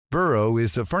Burrow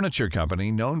is a furniture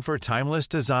company known for timeless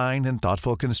design and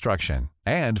thoughtful construction,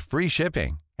 and free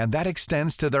shipping, and that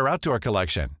extends to their outdoor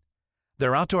collection.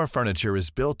 Their outdoor furniture is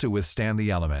built to withstand the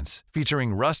elements,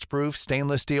 featuring rust-proof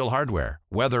stainless steel hardware,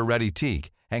 weather-ready teak,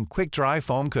 and quick-dry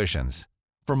foam cushions.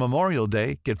 For Memorial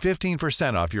Day, get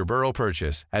 15% off your Burrow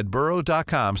purchase at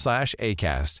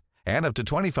burrow.com/acast, and up to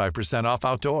 25% off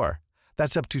outdoor.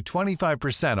 That's up to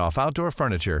 25% off outdoor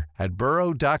furniture at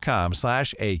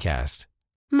burrow.com/acast.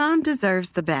 Mom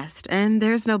deserves the best, and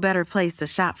there's no better place to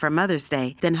shop for Mother's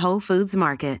Day than Whole Foods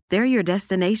Market. They're your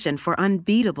destination for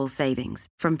unbeatable savings,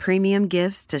 from premium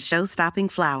gifts to show-stopping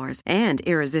flowers and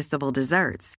irresistible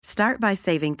desserts. Start by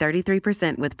saving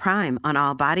 33% with Prime on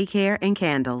all body care and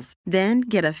candles. Then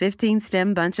get a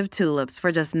 15-stem bunch of tulips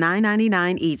for just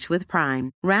 $9.99 each with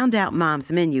Prime. Round out Mom's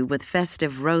menu with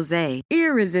festive rosé,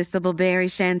 irresistible berry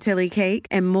chantilly cake,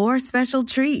 and more special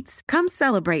treats. Come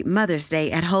celebrate Mother's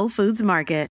Day at Whole Foods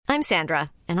Market. I'm Sandra,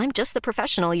 and I'm just the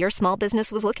professional your small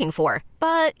business was looking for.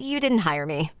 But you didn't hire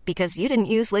me because you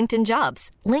didn't use LinkedIn Jobs.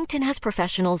 LinkedIn has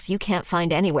professionals you can't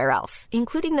find anywhere else,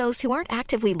 including those who aren't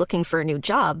actively looking for a new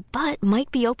job, but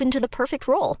might be open to the perfect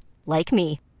role, like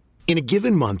me. In a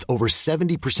given month, over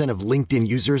 70% of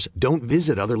LinkedIn users don't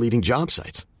visit other leading job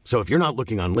sites. So if you're not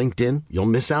looking on LinkedIn, you'll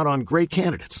miss out on great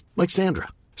candidates, like Sandra.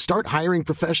 Start hiring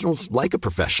professionals like a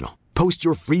professional. Post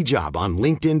your free job on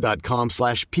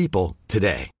linkedin.com/people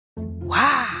today.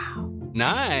 Wow.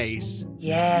 Nice.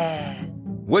 Yeah.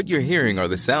 What you're hearing are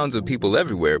the sounds of people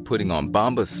everywhere putting on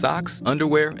Bombas socks,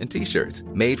 underwear, and T-shirts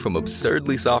made from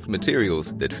absurdly soft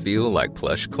materials that feel like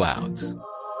plush clouds.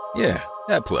 Yeah,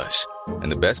 that plush.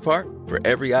 And the best part? For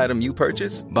every item you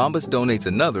purchase, Bombas donates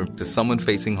another to someone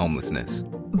facing homelessness.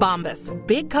 Bombas.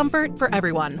 Big comfort for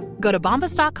everyone. Go to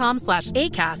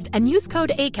bombas.com/ACAST and use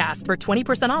code ACAST for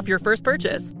 20% off your first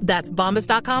purchase. That's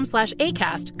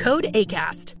bombas.com/ACAST. Code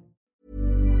ACAST.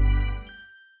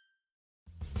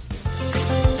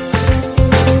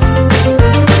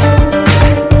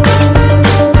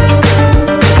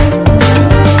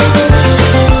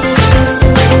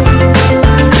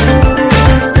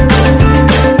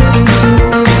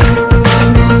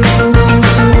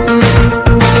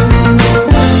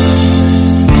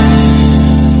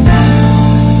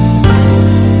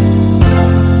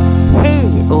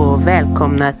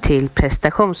 Välkomna till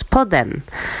prestationspodden.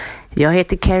 Jag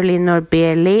heter Caroline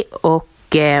Norbeli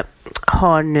och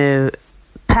har nu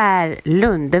Per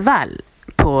Lundevall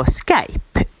på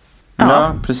Skype.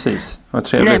 Ja, precis. Vad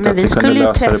trevligt att vi kunde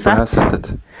lösa det på det här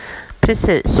sättet.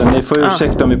 Precis. Så ni får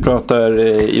ursäkta om vi pratar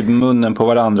i munnen på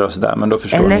varandra och sådär, men då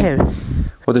förstår ni. Eller hur?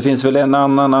 Och det finns väl en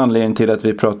annan anledning till att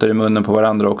vi pratar i munnen på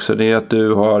varandra också. Det är att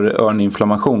du har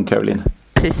öroninflammation, Caroline.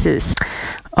 Precis.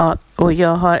 Ja, och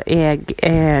jag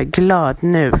är glad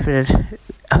nu för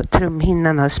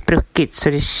trumhinnan har spruckit,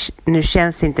 så nu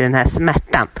känns inte den här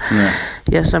smärtan.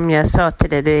 Ja, som jag sa till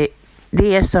dig,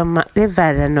 det är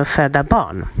värre än att föda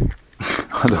barn.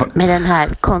 Med den här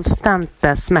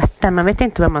konstanta smärtan, man vet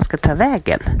inte var man ska ta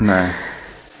vägen. Nej,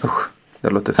 usch, det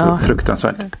låter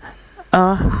fruktansvärt.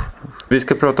 Ja. Vi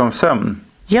ska prata om sömn.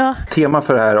 Ja. Tema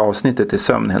för det här avsnittet är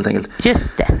sömn, helt enkelt.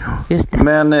 Just det.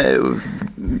 Men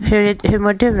hur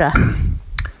mår du då?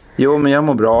 Jo, men jag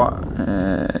mår bra.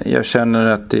 Jag känner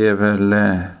att det är väl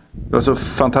det var så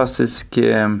fantastiskt.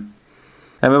 Det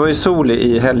var ju sol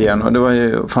i helgen och det var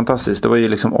ju fantastiskt. Det var ju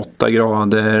liksom 8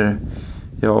 grader.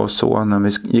 Jag och sonen,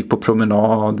 vi gick på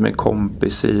promenad med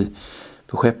kompis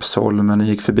på Skeppsholmen och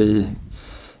gick förbi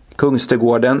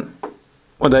Kungsträdgården.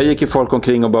 Och där gick ju folk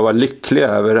omkring och bara var lyckliga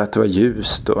över att det var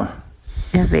ljust och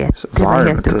jag vet, så det var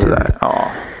helt otroligt. Ja,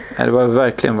 det var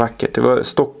verkligen vackert. Det var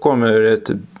Stockholm ur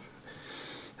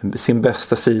sin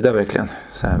bästa sida verkligen.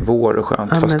 Så här vår och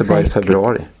skönt, fast det var i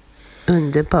februari.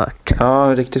 Underbart.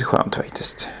 Ja, riktigt skönt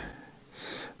faktiskt.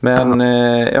 Men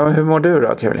hur mår du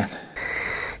då, Caroline?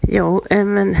 Jo,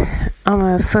 men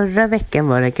förra veckan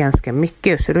var det ganska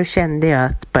mycket, så då kände jag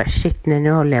att bara shit,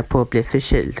 nu håller jag på att bli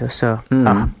förkyld, och så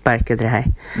barkade det här.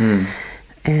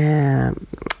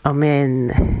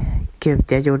 Men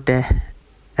gud,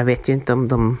 jag vet ju inte om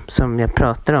de som jag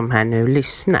pratar om här nu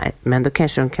lyssnar, men då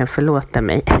kanske de kan förlåta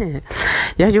mig.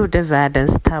 Jag gjorde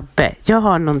världens tabbe. Jag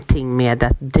har någonting med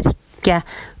att dricka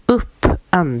upp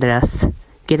andras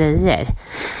grejer.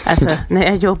 Alltså, när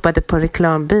jag jobbade på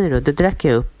reklambyrå, då drack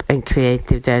jag upp en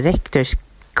creative directors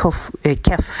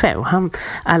kaffe, och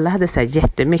alla hade så här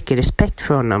jättemycket respekt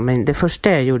för honom, men det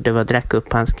första jag gjorde var att dricka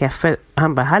upp hans kaffe.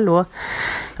 Han bara, hallå,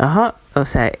 jaha, och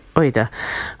så här, oj då.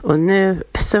 Och nu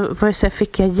så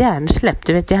fick jag hjärnsläpp.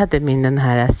 Du vet, jag hade den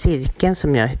här cirkeln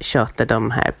som jag tjatade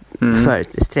om här för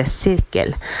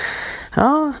stresscirkel.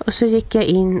 Ja, och så gick jag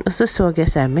in och så såg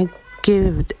jag så här, men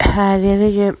gud, här är det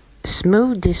ju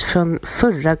smoothies från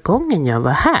förra gången jag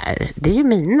var här. Det är ju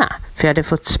mina, för jag hade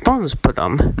fått spons på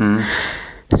dem.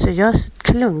 Så jag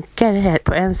klunkar här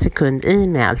på 1 sekund i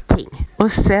med allting.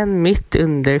 Och sen mitt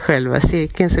under själva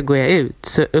cirkeln så går jag ut.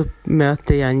 Så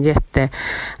möter jag en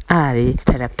jättearg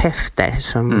terapeut där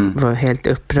som var helt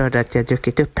upprörd att jag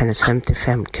druckit upp hennes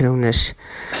 55 kronors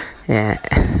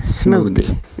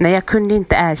smoothie. Nej, jag kunde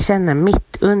inte erkänna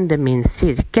mitt under min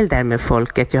cirkel där med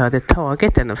folk att jag hade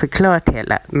tagit den och förklarat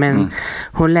hela. Men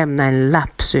hon lämnade en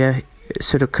lapp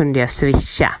så då kunde jag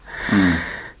swisha.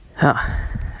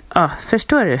 Ja,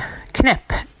 förstår du?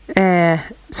 Knäpp.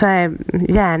 Så här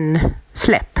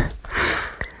hjärnsläpp.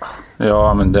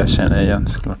 Ja, men det känner jag igen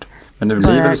såklart. Men det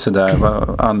blir väl sådär.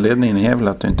 Anledningen är väl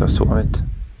att du inte har sovit.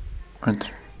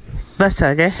 Vad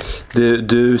sa du?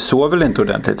 Du sover väl inte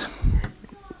ordentligt?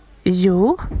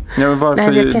 Jo. Ja, men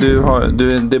varför?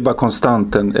 Det är bara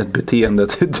konstant ett beteende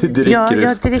att du dricker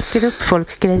jag dricker upp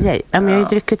folks grejer. Ja, men jag har ju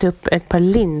druckit upp ett par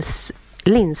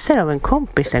linser av en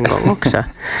kompis en gång också.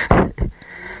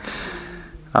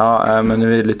 Ja, men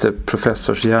nu är det lite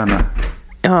professorshjärna.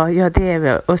 Ja, det är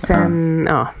vi. Och sen,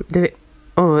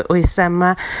 och i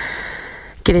samma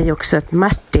grej också att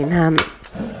Martin,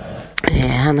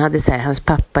 han hade så här, hans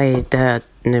pappa är död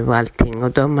nu och allting.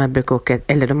 Och de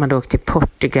hade åkt till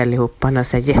Portugal ihop. Han har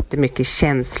så här jättemycket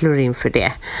känslor inför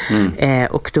det.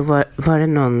 Och då var det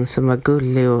någon som var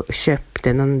gullig och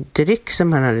köpte någon dryck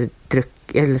som han hade druckit.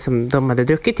 Eller som de hade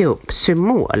druckit ihop,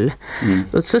 Symol.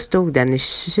 Och så stod den i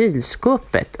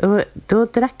kylskåpet. Och då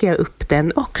drack jag upp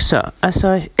den också.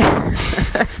 Alltså,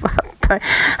 fattar.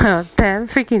 Ja, den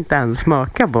fick inte han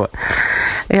smaka på.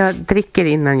 Jag dricker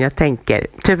innan jag tänker.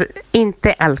 Typ,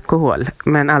 inte alkohol,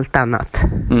 men allt annat.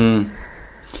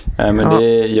 Nej, men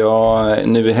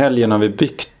nu i helgen har vi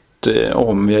byggt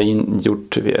om.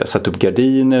 Vi har satt upp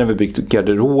gardiner, vi har byggt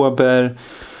garderober.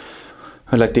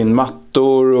 Jag har lagt in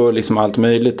mattor och liksom allt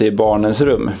möjligt i barnens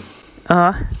rum.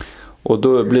 Ja. Och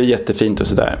då blir det jättefint och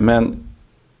sådär. Men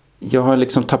jag har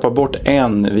liksom tappat bort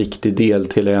en viktig del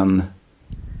till en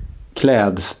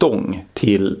klädstång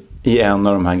i en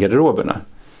av de här garderoberna.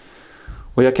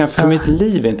 Och jag kan för mitt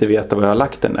liv inte veta var jag har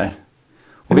lagt den där.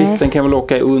 Och visst, den kan väl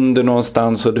åka under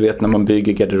någonstans, och du vet när man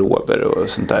bygger garderober och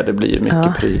sånt där. Det blir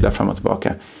mycket prylar fram och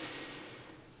tillbaka.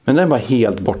 Men den var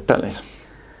helt borta liksom.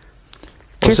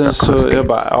 Och sen så jag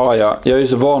bara, jag är ju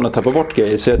så van att tappa bort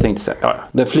grejer, så jag tänkte så här,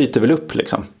 den flyter väl upp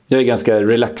liksom. Jag är ganska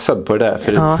relaxad på det där.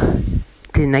 För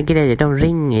dina grejer, de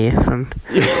ringer ju från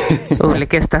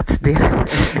olika stadsdelar.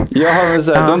 Men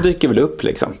så här, de dyker väl upp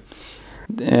liksom.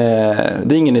 Det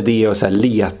är ingen idé att så här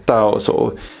leta och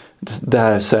så.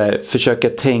 Där så här, försöka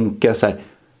tänka så här,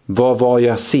 vad var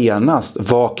jag senast?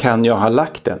 Vad kan jag ha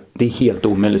lagt den? Det är helt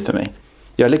omöjligt för mig.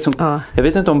 Jag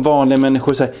vet inte om vanliga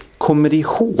människor så här, kommer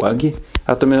ihåg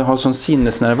att de har sån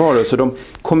sinnesnärvaro, så de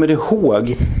kommer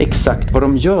ihåg exakt vad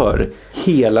de gör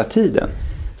hela tiden.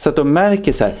 Så att de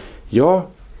märker så här,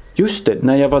 just det,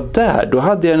 när jag var där, då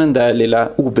hade jag den där lilla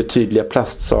obetydliga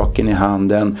plastsaken i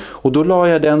handen, och då la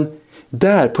jag den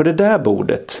där på det där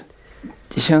bordet.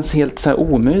 Det känns helt så här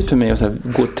omöjligt för mig att så här,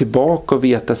 gå tillbaka och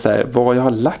veta så här, var jag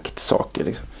har lagt saker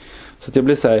liksom. Så att jag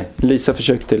blev så här, Lisa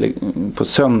försökte på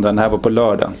söndagen, här var på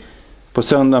lördagen. På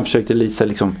söndagen försökte Lisa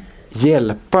liksom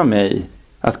hjälpa mig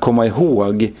att komma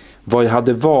ihåg var jag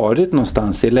hade varit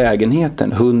någonstans i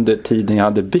lägenheten under tiden jag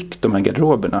hade byggt de här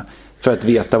garderoberna, för att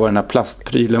veta var den här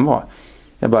plastprylen var.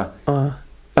 Jag bara,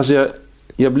 alltså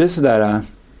jag blev så där,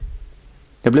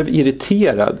 jag blev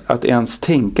irriterad att ens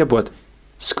tänka på att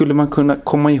skulle man kunna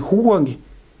komma ihåg.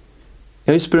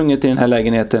 Jag har ju sprungit i den här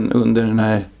lägenheten under den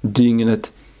här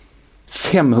dygnet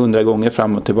 500 gånger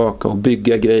fram och tillbaka och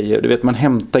bygga grejer. Du vet, man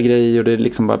hämtar grejer och det är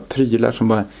liksom bara prylar som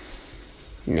bara...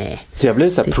 Nej. Så jag blev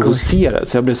så här provocerad.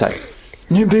 Så jag blev så här,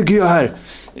 nu bygger jag här.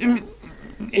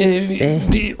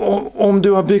 Om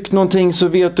du har byggt någonting så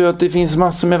vet du att det finns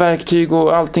massor med verktyg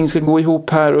och allting ska gå ihop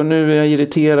här, och nu är jag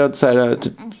irriterad så här,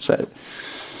 typ så här.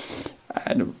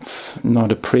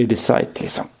 Not a pretty sight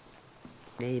liksom.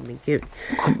 Nej, men gud.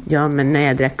 Ja, men när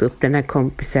jag drack upp den här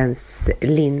kompisens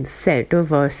linser, då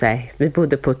var det så här, vi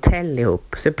bodde på hotell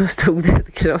ihop, så bestod det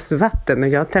ett glas vatten, och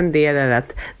jag tenderar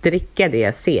att dricka det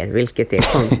jag ser, vilket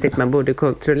är konstigt, man borde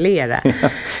kontrollera.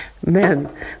 Men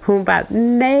hon bara,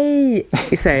 nej!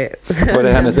 Var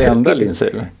det hennes enda linser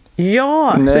eller?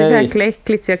 Ja, nej. Så jäkla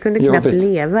äckligt, så jag kunde knappt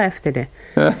leva efter det.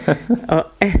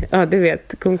 Ja, du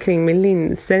vet, gå omkring med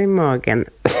linser i magen.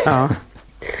 Ja.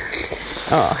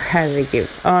 Ja, herregud.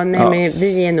 Men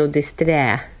vi är nog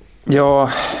disträ. Ja,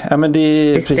 men det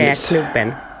är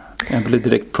disträ-klubben. Jag blir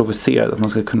direkt provocerad att man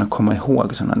ska kunna komma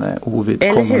ihåg sådana där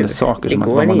ovidkommande saker som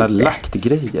att man har lagt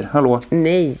grejer. Hallå?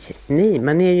 Nej,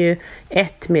 man är ju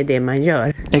ett med det man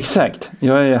gör. Exakt,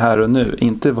 jag är här och nu,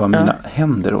 inte vad mina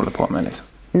händer håller på med liksom.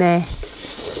 Nej.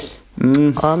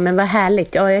 Ja, men vad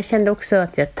härligt. Ja, jag kände också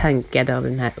att jag tankade av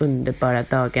den här underbara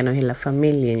dagen och hela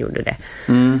familjen gjorde det.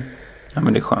 Ja,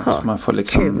 men det är skönt. Man får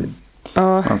liksom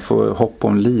man får hopp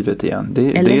om livet igen.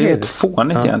 Det är rätt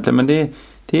fånigt egentligen, men det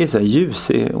är så här, ljus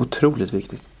är otroligt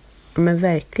viktigt. Men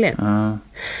verkligen.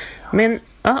 Men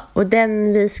och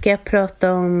den vi ska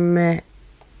prata om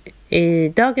i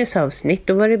dagens avsnitt,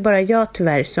 då var det bara jag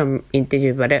tyvärr som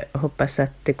intervjuade. Hoppas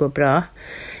att det går bra.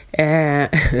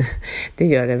 Det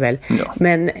gör det väl. Ja.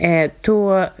 Men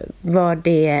då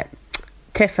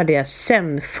träffade jag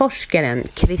sömnforskaren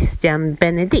Christian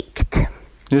Benedikt.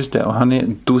 Just det, och han är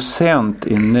docent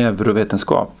i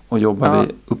neurovetenskap och jobbar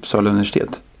vid Uppsala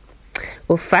universitet.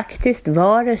 Och faktiskt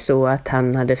var det så att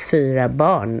han hade 4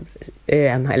 barn,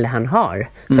 eller han har,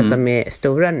 fast de är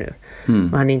stora nu.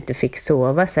 Och han inte fick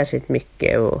sova särskilt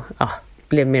mycket och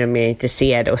blev mer och mer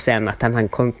intresserad. Och sen att han hade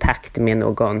kontakt med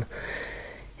någon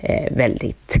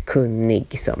väldigt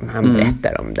kunnig som han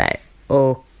berättar om där.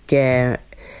 Och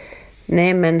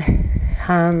nej, men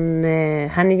han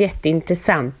är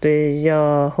jätteintressant och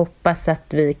jag hoppas att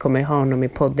vi kommer ha honom i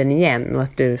podden igen och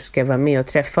att du ska vara med och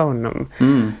träffa honom.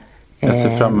 Jag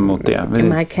ser fram emot det.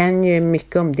 Man kan ju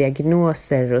mycket om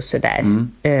diagnoser och sådär.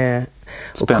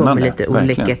 Och kommer lite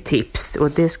olika tips.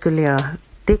 Och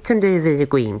det kunde ju vi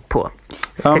gå in på.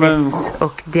 Stress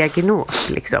och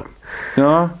diagnos liksom.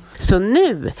 Ja. Så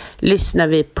nu lyssnar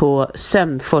vi på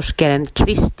sömnforskaren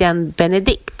Christian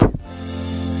Benedikt.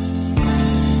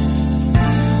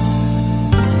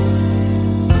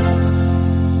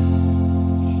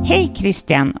 Hej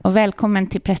Christian och välkommen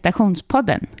till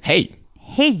prestationspodden. Hej!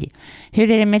 Hej!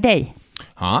 Hur är det med dig?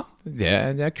 Ja, det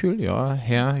är kul. Jag är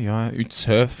här, jag är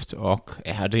utsövd och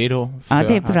är redo för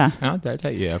det är bra. att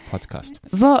delta i er podcast.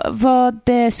 Vad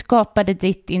skapade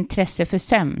ditt intresse för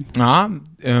sömn? Ja,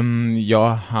 jag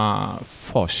har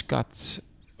forskat,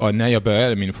 och när jag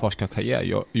började min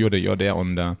forskarkarriär gjorde jag det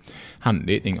under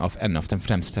handledning av en av de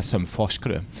främsta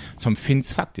sömnforskare som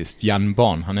finns faktiskt, Jan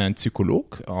Born. Han är en psykolog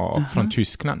från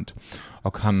Tyskland.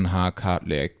 Och han har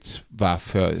kartlagt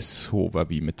varför sover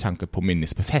vi med tanke på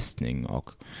minnesbefästning och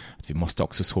att vi måste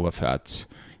också sova för att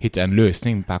hitta en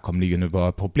lösning bakomliggande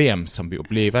våra problem som vi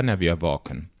upplever när vi är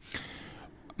vaken.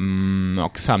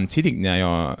 Och samtidigt när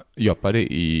jag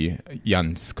jobbade i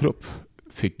Jans grupp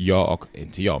fick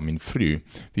min fru,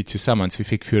 vi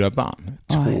fick 4 barn.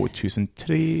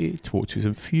 2003,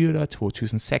 2004,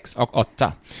 2006 och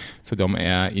 2008. Så de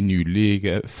är i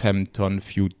nuläget 15,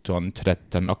 14,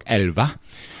 13 och 11.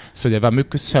 Så det var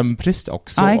mycket sömnbrist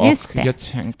också. Och jag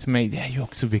tänkte mig, det är ju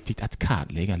också viktigt att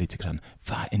kartlägga lite grann.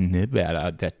 Vad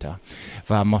innebär detta?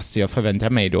 Vad måste jag förvänta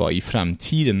mig då i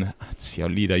framtiden? Att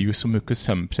jag lider ju så mycket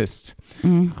sömnbrist.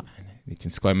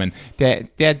 Liten skoj, men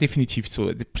det är definitivt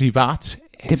så. Privat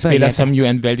spelar som ju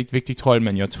en väldigt viktig roll,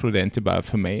 men jag tror det inte bara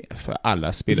för mig, för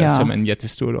alla spelar som en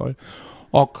jättestor roll.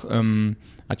 Och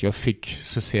att jag fick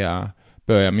så att säga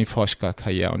börja min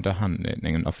forskarkarriär under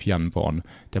handledningen av Jan Born,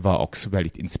 det var också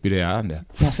väldigt inspirerande.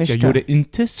 Fast jag gjorde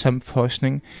inte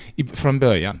sömnforskning från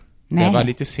början. Nej. Det var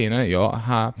lite senare. Jag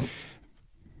har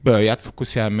börjat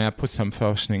fokusera mer på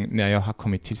sömnforskning när jag har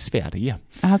kommit till Sverige.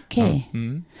 Okej.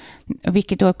 Och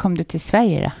vilket år kom du till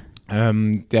Sverige då?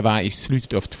 Det var i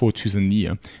slutet av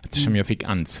 2009 eftersom jag fick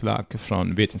anslag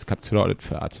från Vetenskapsrådet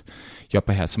för att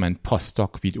jobba här som en postdoc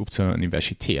vid Uppsala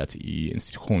universitet i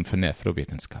institution för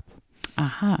neurovetenskap.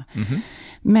 Aha.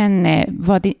 Men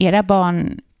var era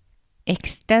barn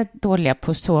extra dåliga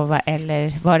på att sova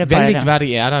eller var det bara väldigt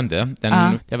varierande?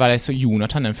 Det var alltså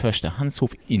Jonathan den första, han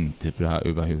sov inte bra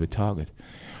överhuvudtaget.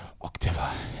 Och det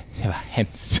var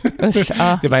hemskt. Usch,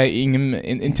 det var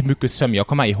inte mycket sömn. Jag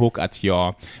kommer ihåg att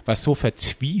jag var så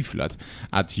förtvivlad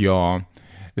att jag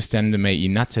bestämde mig i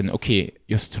natten. Okej,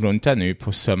 jag struntar nu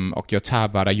på sömn och jag tar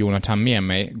bara Jonathan med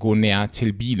mig, går ner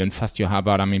till bilen fast jag har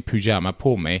bara min pyjama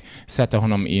på mig, sätter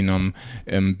honom inom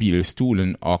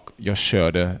bilstolen och jag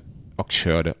körde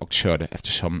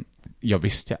eftersom jag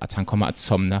visste att han kommer att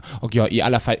somna och jag i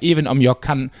alla fall, även om jag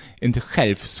kan inte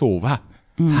själv sova,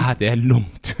 det är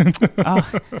lugnt.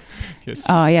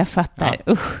 Ja, jag fattar.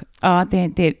 Usch. Ja,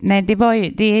 det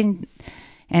är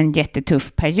en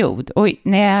jättetuff period. Och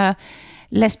när jag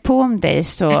läst på om dig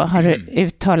så har du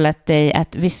uttalat dig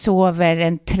att vi sover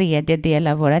en tredjedel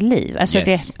av våra liv.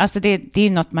 Alltså, det är ju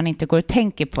något man inte går och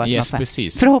tänker på. Att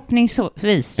precis.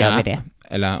 Förhoppningsvis gör vi det.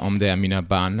 eller om det är mina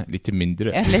barn lite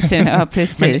mindre. Ja,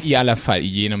 precis. Men i alla fall i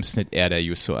genomsnitt är det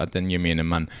ju så att den gemene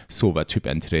man sover typ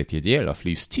en tredjedel av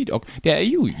livstid. Och det är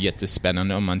ju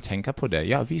jättespännande om man tänker på det.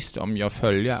 Ja visst, om jag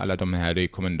följer alla de här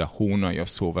rekommendationerna, jag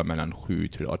sover mellan 7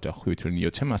 till 8, 7 till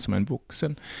 9 timmar som en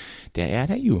vuxen. Det är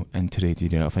det ju en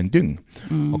tredjedel av en dygn.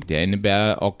 Och det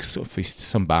innebär också, visst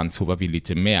som barn sover vi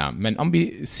lite mer. Men om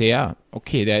vi ser,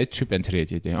 okej, det är typ en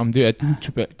tredjedel. Om du är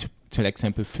till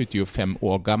exempel 45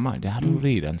 år gammal, det har du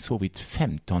redan sovit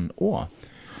 15 år.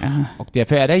 Och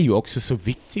därför är det ju också så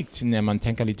viktigt när man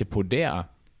tänker lite på det.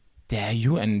 Det är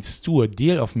ju en stor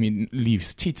del av min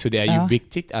livstid, så det är ju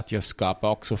viktigt att jag skapar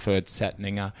också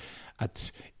förutsättningar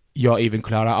att jag även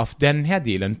klarar av den här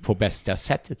delen på bästa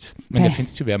sättet. Men det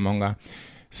finns tyvärr många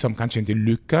som kanske inte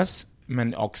lyckas,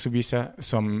 men också vissa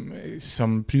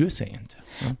som bryr sig inte.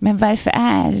 Ja. Men varför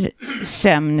är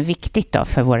sömn viktigt då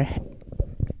för vår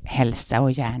hälsa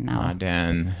och hjärna? Ja, det är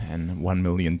en $1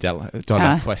 million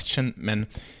question, men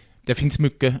det finns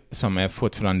mycket som är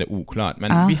fortfarande oklart.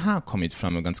 Men vi har kommit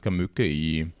fram med ganska mycket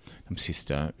i de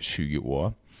sista 20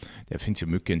 år. Det finns ju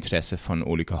mycket intresse från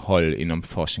olika håll inom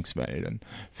forskningsvärlden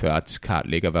för att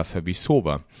kartlägga varför vi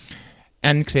sover.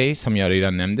 En grej som jag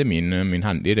redan nämnde, min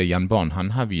handledare Jan Born,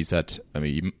 han har visat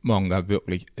i många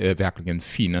verkligen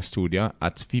fina studier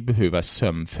att vi behöver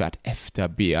sömn för att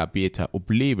efterbearbeta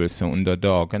upplevelser under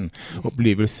dagen.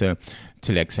 Upplevelser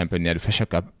till exempel när du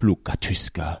försöker plocka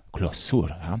tyska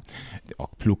klossor,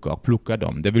 och plocka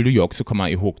dem. Det vill du ju också komma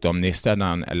ihåg dem nästa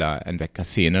dag eller en vecka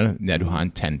senare när du har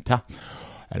en tenta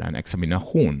eller en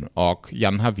examination. Och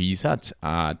Jan har visat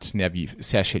att när vi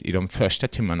särskilt i de första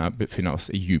timmarna befinner oss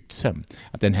i djupsömn,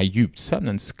 att den här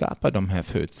djupsömnen skapar de här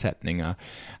förutsättningarna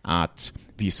att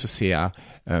vi så säga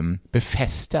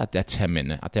befäster det här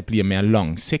minne, att det blir mer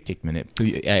långsiktigt, men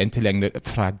det är inte längre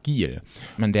fragil.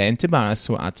 Men det är inte bara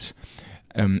så att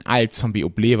allt som vi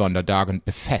upplever under dagen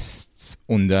befästs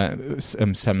under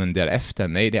sömnen därefter.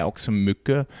 Nej, det är också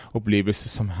mycket upplevelser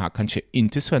som har kanske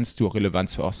inte så en stor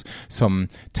relevans för oss som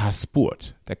tas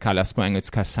bort. Det kallas på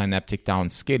engelska synaptic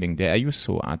downscaling. Det är ju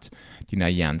så att dina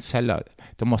hjärnceller,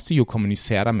 de måste ju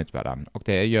kommunicera med varandra, och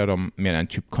det gör de med en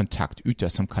typ kontaktyta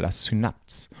som kallas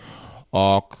synaps.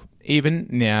 Och även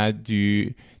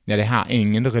när det har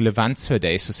ingen relevans för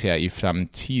dig så ser jag i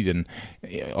framtiden,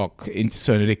 och inte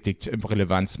så riktigt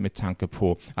relevans med tanke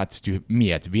på att du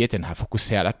medveten har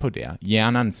fokuserat på det.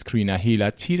 Hjärnan screenar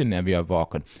hela tiden när vi är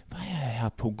vaken. Vad är här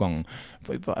på gång?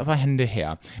 Vad händer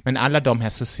här? Men alla de här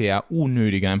så ser jag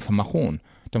onödiga information.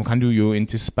 De kan du ju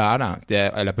inte spara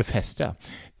eller befästa.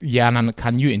 Hjärnan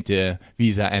kan ju inte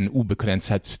visa en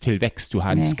obegränsad tillväxt. Du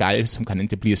har en skall som kan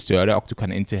inte bli större, och du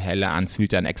kan inte heller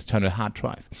ansluta en external hard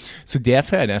drive. Så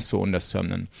därför är det så under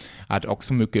sömnen att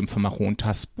också mycket information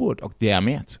tas bort, och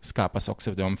därmed skapas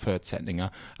också de förutsättningar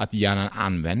att hjärnan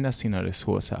använder sina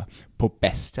resurser på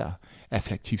bästa,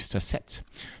 effektivsta sätt.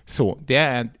 Så det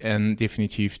är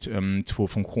definitivt 2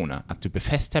 funktioner. Att du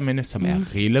befäster minne som är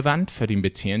relevant för din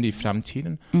beteende i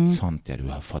framtiden. Sånt där du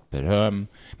har fått beröm.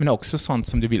 Men också sånt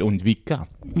som du vill undvika.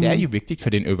 Det är ju viktigt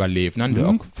för din överlevnad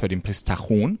och för din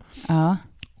prestation.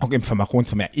 Och information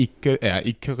som är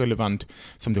icke relevant,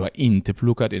 som du har inte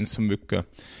pluggat in så mycket,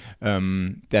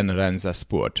 den rensas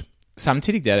bort.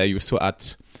 Samtidigt är det ju så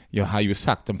att jag har ju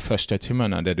sagt de första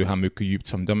timmarna där du har mycket djupt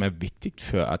som de är viktigt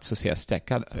för att så säga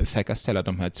säkerställa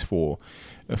de här 2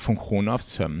 funktionerna av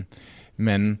sömn.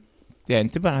 Men det är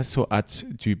inte bara så att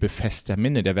du befäster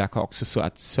minne, det verkar också så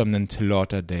att sömnen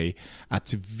tillåter dig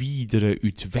att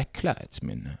vidareutveckla ett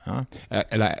minne. Ja?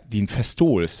 Eller din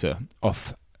förståelse av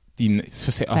din så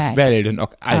att säga, av världen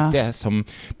och allt det som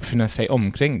befinner sig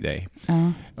omkring dig.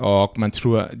 Och man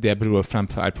tror det beror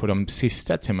framförallt på de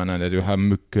sista timmarna där du har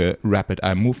mycket rapid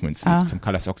eye movements som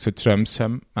kallas också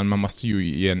drömsömn. Men man måste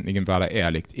ju egentligen vara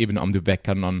ärlig. Även om du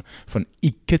väcker någon från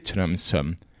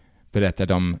icke-drömsömn, berättar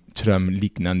de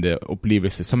drömliknande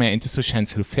upplevelser som är inte så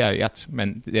känslofärgat,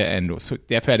 men det är ändå så.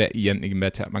 Därför är det egentligen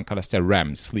bättre, man kallas det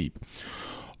REM sleep.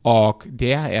 Och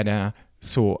där är det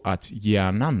så att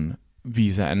hjärnan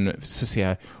visar en så att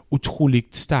säga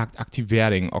otroligt stark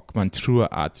aktivering, och man tror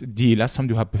att delar som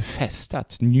du har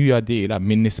befästat, nya delar,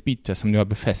 minnesbitar som du har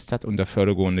befästat under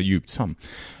föregående djupsömn,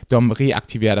 de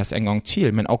reaktiveras en gång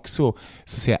till, men också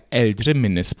så att säga äldre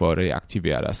minnesspår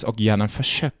reaktiveras, och hjärnan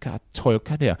försöker att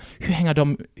tolka det. Hur hänger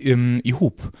de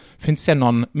ihop? Finns det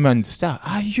någon mönster?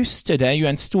 Just det är ju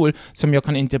en stol som jag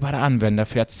kan inte bara använda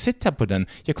för att sitta på den.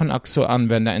 Jag kan också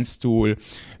använda en stol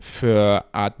för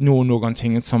att nå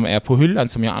någonting som är på hyllan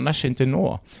som jag annars inte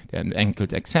når. Det är ett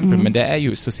enkelt exempel, men det är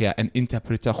ju så att säga en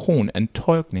interpretation, en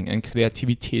tolkning, en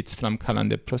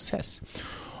kreativitetsframkallande process.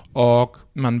 Och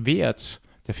man vet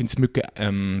det finns mycket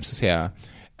så att säga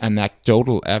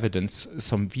anecdotal evidence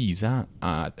som visar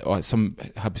och som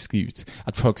har beskrivits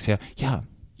att folk säger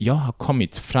jag har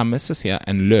kommit fram med så att säga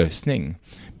en lösning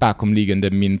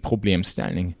bakomliggande min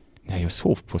problemställning när jag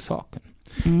sov på saken.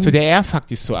 Så det är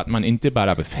faktiskt så att man inte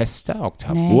bara befäster och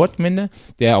tar bort minne,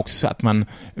 det är också så att man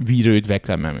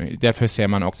vidareutvecklar memory. Därför säger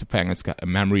man också på engelska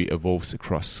memory evolves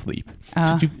across sleep.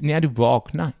 Så när du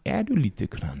vaknar är du lite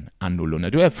grann annorlunda.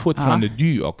 Du är fortfarande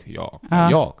du och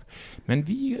jag. Men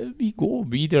vi går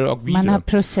vidare och vidare. Man har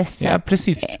processat. Ja,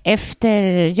 precis.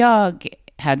 Efter jag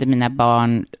hade mina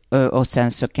barn och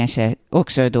sen så kanske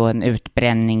också då en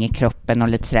utbränning i kroppen och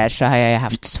lite sådär, så har jag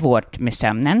haft svårt med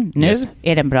sömnen. Nu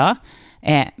är den bra.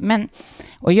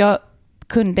 Och jag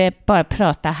kunde bara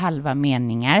prata halva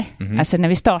meningar. Alltså när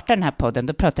vi startade den här podden,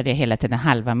 då pratade jag hela tiden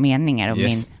halva meningar. Och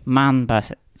min man bara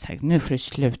sa, nu får du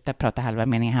sluta prata halva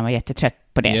meningar. Han var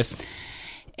jättetrött på det.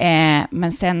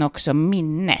 Men sen också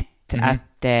minnet.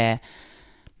 Att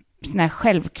såna här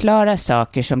självklara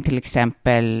saker som till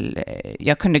exempel,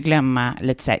 jag kunde glömma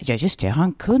lite så här, just det, jag har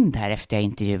en kund här efter jag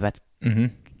intervjuat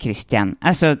Christian.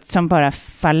 Alltså som bara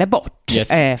faller bort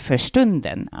för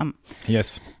stunden.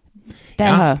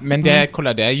 Men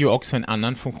det är ju också en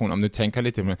annan funktion om du tänker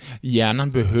lite på.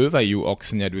 Hjärnan behöver ju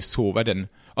också när du sover den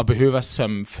och behöver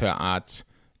sömn för att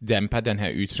dämpa den här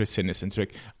yttre sinnesintryck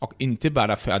och inte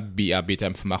bara för att bearbeta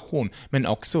information men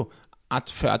också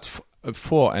för att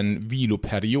få en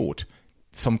viloperiod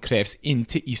som krävs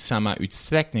inte i samma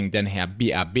utsträckning den här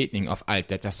bearbetning av allt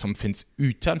detta som finns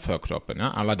utanför kroppen,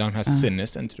 alla de här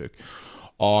sinnesintryck.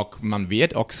 Och man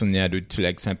vet också när du till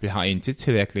exempel har inte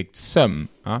tillräckligt sömn,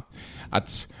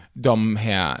 att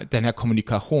den här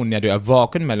kommunikation när du är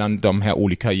vaken mellan de här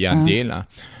olika hjärndelar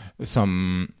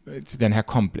som den här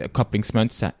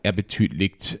kopplingsmönster är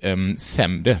betydligt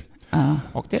sämre.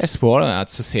 Och det är svårare att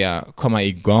så att säga komma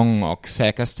igång och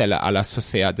säkerställa alla så att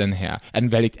säga en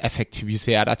väldigt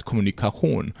effektiviserad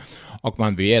kommunikation. Och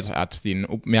man vet att din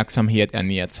uppmärksamhet är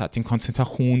nedsatt, din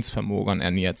koncentrationsförmågan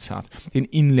är nedsatt, din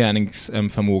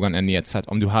inlärningsförmågan är nedsatt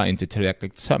om du har inte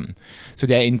tillräckligt sömn. Så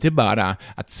det är inte bara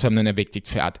att sömnen är viktigt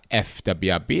för att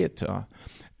efterbearbeta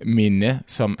minne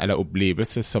eller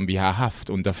upplevelser som vi har haft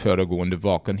under föregående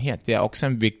vakenhet. Det är också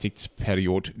en viktig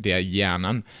period där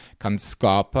hjärnan kan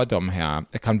skapa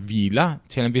kan vila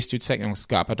till en viss utsträckning och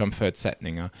skapa de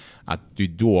förutsättningar att du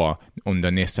då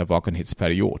under nästa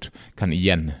vakenhetsperiod kan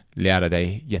igen lära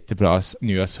dig jättebra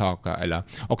nya saker eller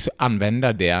också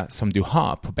använda det som du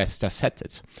har på bästa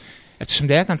sättet. Eftersom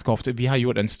det är ganska ofta, vi har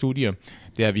gjort en studie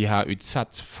där vi har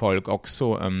utsatt folk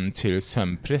också till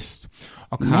sömnbrist.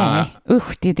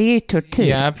 Det är ju tortyr.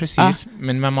 Ja, precis.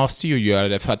 Men man måste ju göra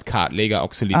det för att kartlägga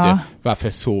också lite varför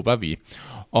sover vi.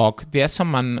 Och det som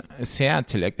man ser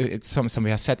till, som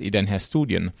vi har sett i den här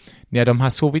studien, när de har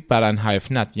sovit bara en halv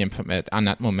natt jämfört med ett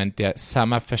annat moment där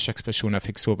samma försökspersoner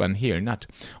fick sova en hel natt.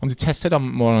 Om du testar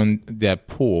dem morgonen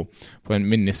därpå på en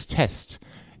minnestest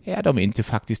är de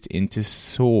faktiskt inte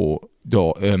så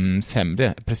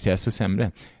sämre, presterar så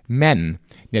sämre. Men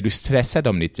när du stressar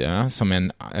dem lite,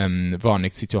 som en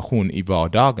vanlig situation i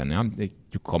vardagen,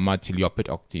 du kommer till jobbet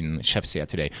och din chef säger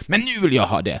till dig, men nu vill jag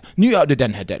ha det, nu gör du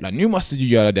den här delen, nu måste du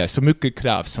göra det, så mycket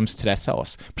krav som stressar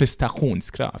oss,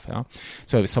 prestationskrav,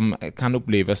 så som kan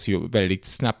upplevas ju väldigt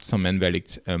snabbt som en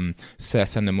väldigt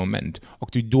stressande moment, och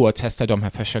du då testar de här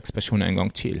försökspersonerna en gång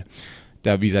till.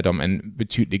 Där visar de en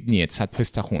betydligt nedsatt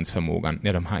prestationsförmåga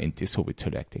när de har inte sovit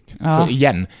tillräckligt. Så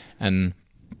igen, en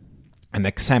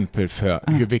exempel för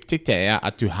hur viktigt det är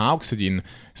att du har också din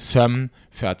sömn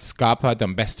för att skapa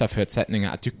de bästa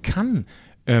förutsättningarna, att du kan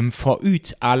få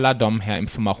ut alla de här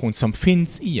information som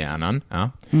finns i hjärnan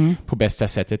på bästa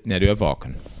sättet när du är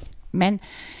vaken. Men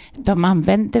de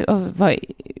använder,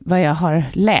 vad jag har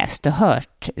läst och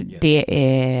hört, det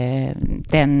är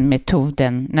den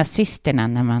metoden nazisterna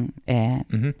när man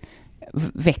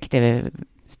väckte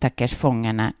stackars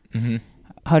fångarna.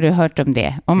 Har du hört om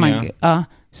det?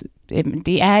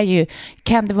 Det är ju,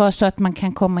 kan det vara så att man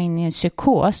kan komma in i en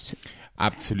psykos?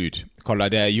 Absolut. Kolla,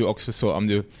 det är ju också så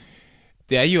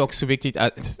det är ju också viktigt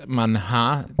att man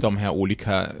har de här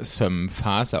olika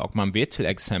sömnfaser, och man vet till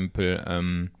exempel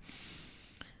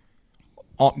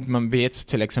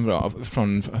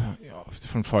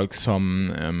från folk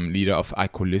som lider av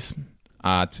alkoholism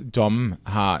att de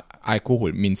har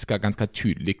alkohol minskar ganska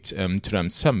tydligt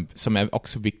drömsömn, som är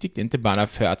också viktigt, inte bara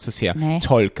för att så att säga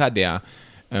tolka det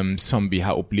som vi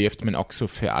har upplevt, men också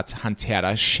för att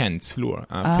hantera känslor,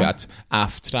 för att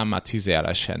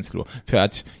avdramatisera känslor, för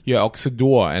att göra också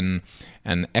då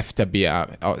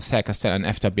säkerställa en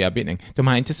efterbearbetning. De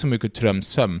har inte så mycket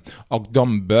drömsömn, och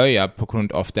de börjar på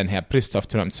grund av den här brist av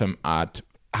drömsömn att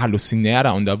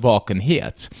hallucinera under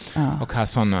vakenhet och ha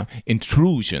sådana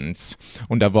intrusions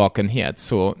under vakenhet,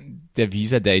 så det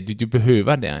visar dig du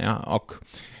behöver det. Ja? Och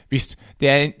visst, det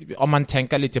är, om man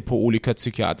tänker lite på olika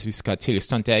psykiatriska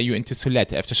tillstånd, det är ju inte så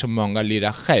lätt eftersom många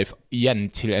leder själv igen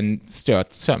till en störd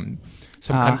sömn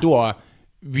som kan då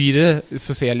vidare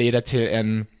så att säga leda till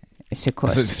en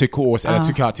psykos eller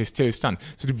psykiatrisk tillstånd.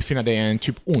 Så du befinner dig i en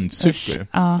typ ond cykel.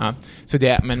 Så det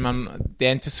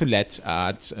är inte så lätt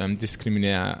att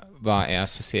diskriminera vad är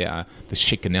så att säga the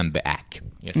chicken and the egg.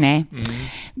 Yes. Nej,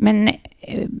 men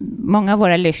många av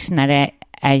våra lyssnare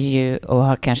är ju och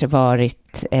har kanske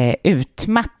varit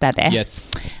utmattade. Yes.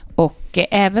 Och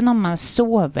även om man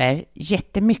sover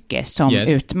jättemycket som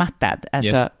utmattad,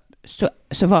 alltså,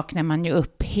 så vaknar man ju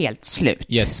upp helt slut.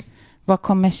 Yes. Vad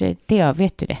kommer sig det av?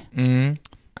 Vet du det?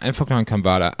 En förklaring kan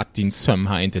vara att din sömn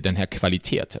har inte den här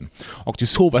kvaliteten. Och du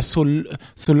sover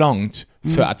så långt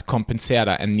för att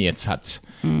kompensera en nedsatt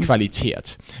kvalitet.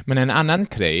 Men en annan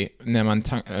grej när man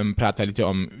pratar lite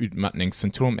om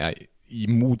utmattningssyndrom är i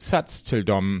motsats till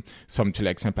de som till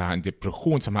exempel har en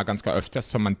depression som har ganska ofta,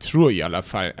 som man tror i alla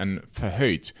fall, en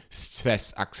förhöjd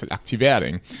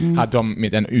stressaxelaktivering, har de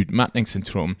med en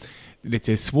utmattningssyndrom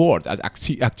lite svårt att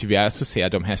aktivera så att säga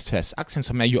de här stressaxeln,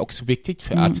 som är ju också viktigt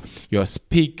för att göra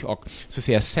pigg och så att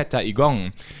säga sätta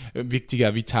igång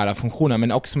viktiga vitala funktioner,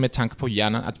 men också med tanke på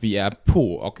hjärnan att vi är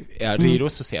på och är redo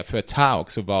så att säga för att ta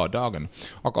också vardagen.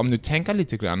 Och om du tänker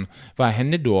lite grann, vad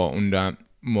händer då under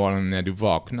morgonen när du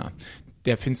vaknar?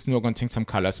 Det finns någonting som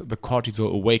kallas the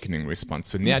cortisol awakening response.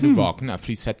 Så när du vaknar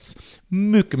frisätts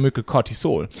mycket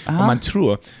kortisol. Och man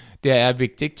tror det är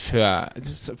viktigt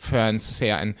för en så att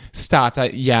säga en starta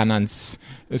hjärnans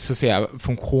så att säga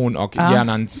funktion och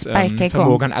hjärnans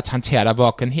förmågan att hantera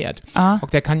vakenhet. Och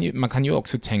det man kan ju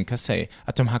också tänka sig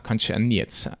att de har kanske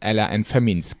en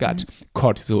förminskad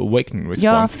cortisol awakening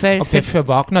response. Och därför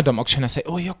vaknar de och känner sig,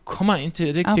 jag kommer inte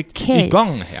riktigt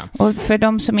igång här. Och för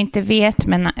de som inte vet,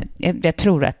 men jag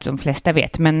tror att de flesta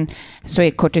vet, men så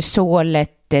är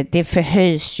kortisolet, det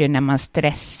förhöjs ju när man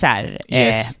stressar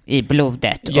i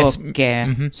blodet. Och,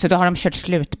 så då har de kört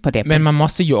slut på det. Men man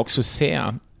måste ju också se,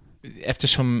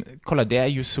 eftersom, kolla, det är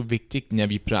ju så viktigt när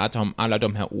vi pratar om alla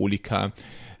de här olika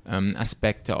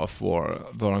aspekter av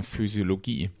vår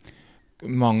fysiologi.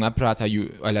 Många pratar ju,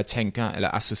 eller tänker,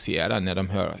 eller associerar när de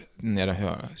hör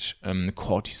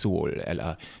kortisol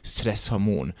eller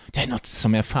stresshormon. Det är något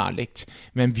som är farligt.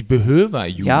 Men vi behöver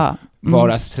ju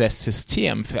våra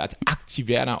stresssystem för att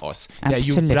aktivera oss. Absolut.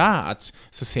 Det är ju bra att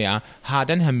så att säga ha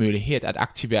den här möjlighet att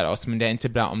aktivera oss, men det är inte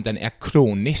bra om den är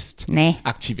kroniskt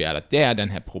aktiverad. Det är den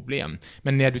här problem.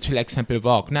 Men när du till exempel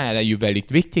vaknar är det ju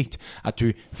väldigt viktigt att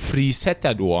du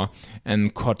frisätter då en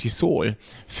kortisol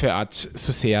för att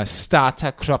så att säga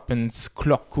starta kroppens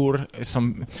klockor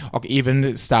och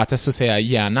även starta så att säga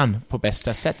hjärnan på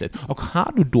bästa sättet. Och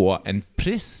har du då en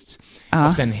brist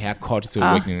av den här cortisol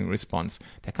awakening response,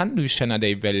 där kan du känna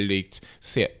dig väldigt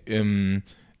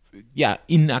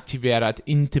inaktiverad,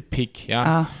 inte pigg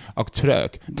och trög.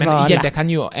 Men det kan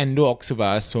ju ändå också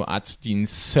vara så att din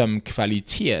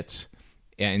sömnkvalitet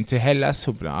är inte heller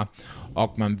så bra.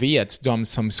 Och man vet, de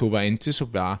som sover inte så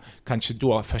bra kanske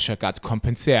då försöker att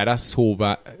kompensera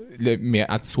med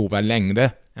att sova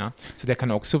längre. Ja? Så det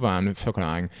kan också vara en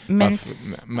förklaring. Men,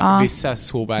 vissa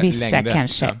sover vissa längre.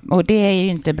 Kanske, och det är ju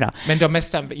inte bra. Men de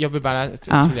mesta, jag vill bara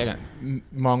tillägga,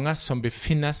 många som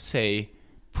befinner sig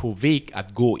på väg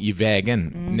att gå i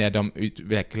vägen när de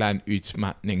utvecklar en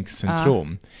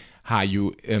utmattningssyndrom har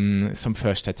ju som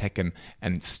första tecken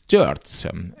en störd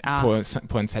sömn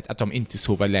på en sätt att de inte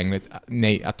sover längre,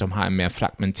 att de har en mer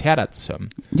fragmenterad sömn.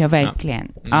 Ja,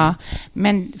 verkligen.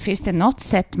 Men finns det något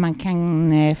sätt man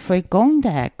kan få igång det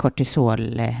här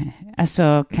kortisol?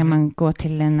 Alltså kan man gå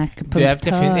till en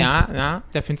akupunktör?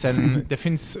 Det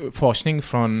finns forskning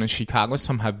från Chicago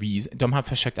som har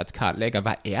försökt att kartlägga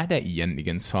vad är det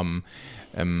egentligen som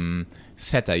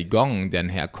sätter igång den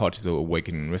här cortisol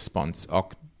awakening response,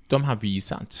 och de har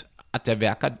visat att det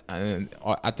verkar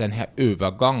att den här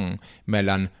övergången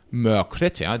mellan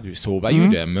mörkret, du sover ju,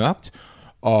 det är mörkt,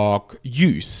 och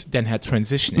ljus, den här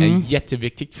transition är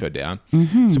jätteviktigt för det.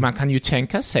 Så man kan ju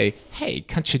tänka sig, hej,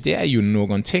 kanske det är ju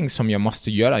någonting som jag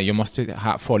måste göra. Jag måste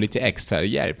få lite extra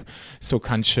hjälp. Så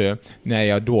kanske när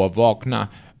jag då vaknar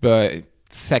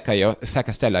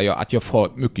säkerställer jag att jag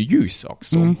får mycket ljus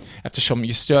också. Eftersom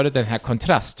ju större den här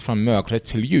kontrast från mörkret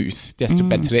till ljus, desto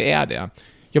bättre är det.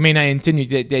 Jag menar inte,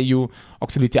 det är ju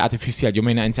också lite artificiellt. Jag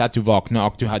menar inte att du vaknar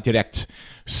och du har direkt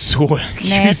solljus.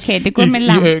 Nej, okej, det går med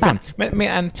lampa.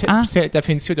 Men det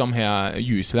finns ju de här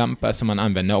ljuslampor som man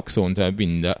använder också under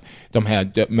de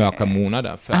här mörka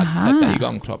månaderna för att sätta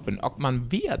igång kroppen. Och man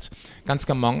vet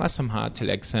ganska många som har till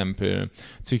exempel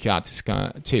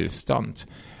psykiatriska tillstånd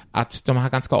att de har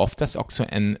ganska oftast också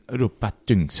en rubbad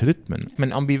dygnsrytmen.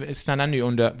 Men om vi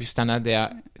stannar där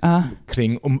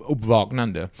kring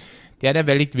uppvaknande. Det är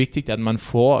väldigt viktigt att man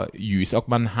får ljus och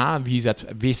man har visat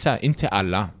vissa, inte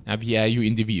alla, vi är ju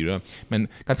individer, men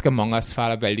ganska många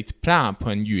svarar väldigt bra på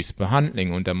en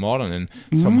ljusbehandling under morgonen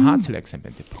som har till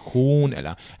exempel depression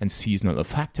eller en seasonal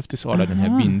affective disorder, den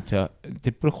här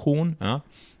vinterdepression,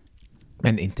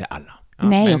 men inte alla. Ja,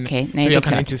 nej, okej. Så jag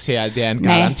kan inte säga att det är en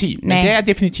garanti. Men det är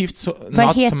definitivt något som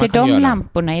man kan göra. Vad heter de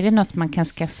lamporna? Är det något man kan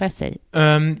skaffa sig?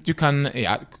 Du kan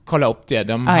kolla upp det.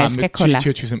 De har jag ska kolla.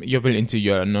 Jag vill inte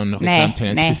göra någon reklam till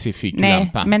en specifik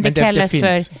lampa. Men det kallas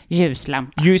för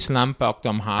ljuslampa. Ljuslampa och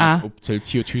de har upp till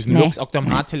 10 000 lux. Och de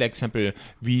har till exempel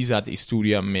visat i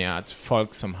studier med att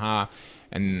folk som har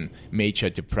en major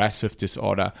depressive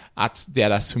disorder, att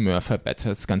deras humör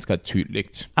förbättras ganska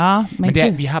tydligt.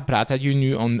 Men vi har pratat ju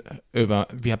nu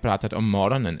vi har pratat om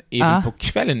morgonen. Även på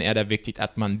kvällen är det viktigt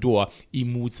att man då i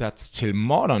motsats till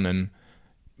morgonen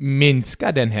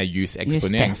minskar den här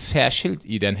ljusexponeringen, särskilt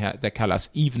i den här, det kallas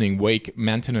evening wake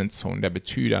maintenance zone. Det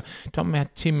betyder de här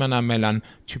timmarna mellan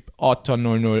typ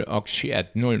 18:00 och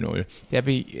 21:00. Där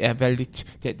vi är väldigt,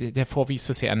 där får vi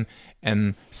så att säga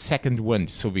en second wind,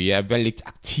 så vi är väldigt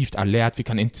aktivt alert, vi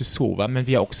kan inte sova, men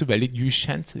vi är också väldigt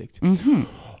ljuskänsligt.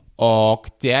 Och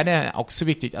det är också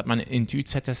viktigt att man inte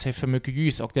utsätter sig för mycket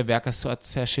ljus, och det verkar så att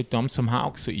särskilt de som har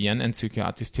också igen en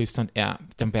psykiatrisk tillstånd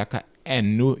de verkar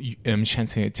ännu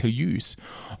känsliga till ljus.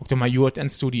 Och de har gjort en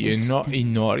studie i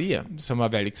Norge som var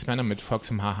väldigt spännande med folk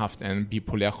som har haft en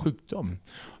bipolär sjukdom.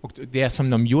 Och det som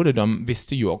de gjorde, de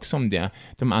visste ju också om det.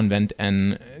 De använde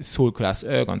en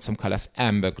solglasögon som kallas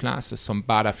amber glasses som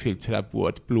bara filtrerar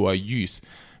bort blåa ljus,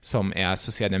 som är så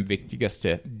att säga den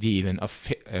viktigaste delen av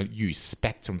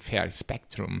ljusspektrum,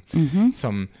 färgspektrum,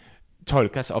 som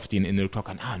tolkas av din inre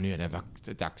klockan. Nu är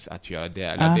det dags att göra det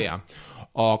eller det.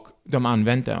 Och de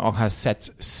använder och har sett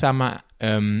samma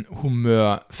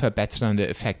humörförbättrande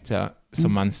effekter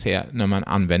som man ser när man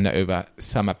använder över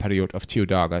samma period av 10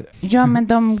 dagar. Ja, men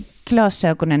de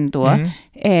glasögonen då,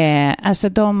 alltså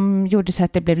de gjorde så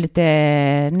att det blev lite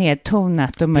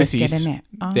nedtonat och mörkade ner.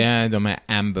 Det är de här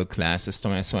amber glasses,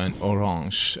 de är så en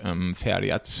orange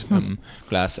färgat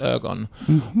glasögon.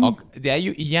 Och det är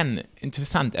ju igen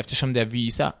intressant eftersom det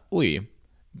visar,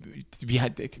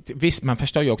 visst, man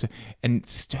förstår ju också en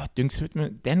stört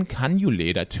dygnsrytm, den kan ju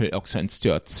leda till också en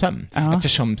stört sömn,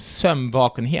 eftersom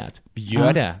sömnvakenhet, vi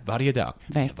gör det varje dag.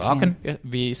 Vaken,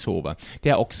 vi sover. Det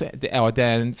är också,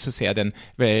 den, så säger den,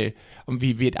 om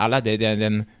vi vet alla det är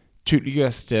den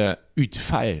tydligaste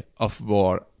utfall av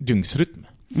vår dygnsrytm.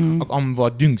 Och om vår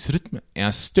dygnsrytm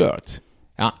är stört,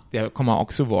 det kommer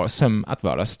också vår sömn att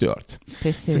vara stört.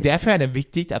 Så därför är det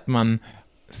viktigt att man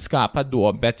skapar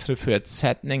då bättre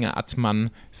förutsättningar, att man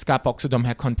skapar också de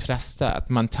här kontraster, att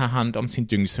man tar hand om sin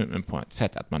dygnsrytm på ett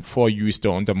sätt att man får ljus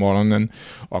då under morgonen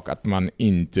och att man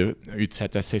inte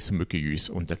utsätter sig så mycket ljus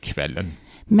under kvällen.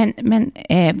 Men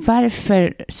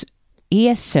varför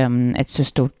är sömn ett så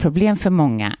stort problem för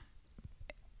många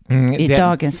i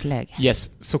dagens läge?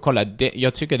 Så kolla,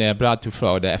 jag tycker det är bra att du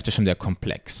frågar det eftersom det är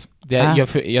komplex.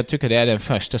 Jag tycker det är den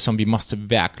första som vi måste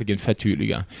verkligen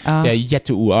förtydliga. Det är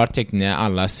jätteoartigt när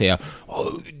alla säger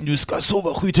du ska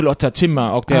sova 7-8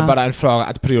 timmar och det är bara en fråga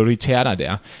att prioritera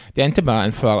det. Det är inte bara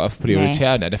en fråga att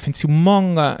prioritera det. Det finns ju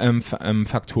många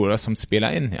faktorer som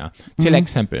spelar in här. Till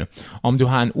exempel, om du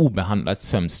har en obehandlad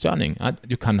sömnstörning,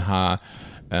 du kan ha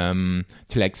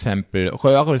till exempel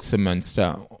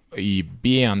rörelsemönster i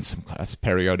ben som kallas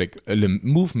periodic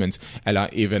movements, eller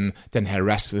även den här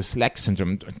restless leg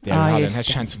syndrome, där du har den här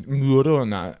känslan,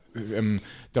 murarna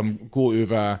de går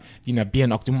över dina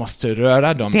ben och du måste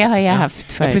röra dem. Det har jag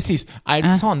haft förut. Precis.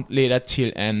 Allt sånt leder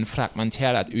till en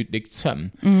fragmenterad utlägg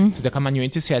sömn. Så det kan man ju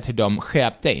inte säga till dem,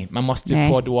 skärp dig. Man måste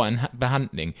få då en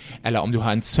behandling. Eller om du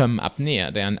har en sömnapné,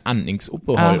 det är en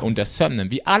andningsuppehåll under sömnen.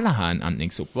 Vi alla har en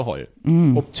andningsuppehåll.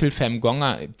 Upp till 5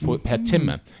 gånger per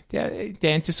timme. Det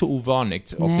är inte så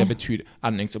ovanligt. Och det betyder,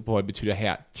 andningsuppehåll betyder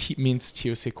här minst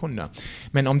 10 sekunder.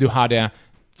 Men om du har det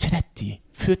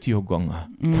 30-40 gånger,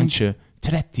 kanske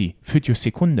 30-40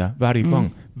 sekunder varje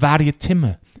gång, varje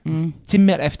timme,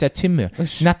 timme efter timme,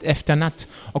 natt efter natt,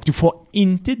 och du får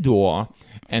inte då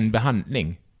en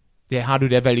behandling, har du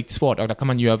det väldigt svårt och där kan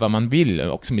man göra vad man vill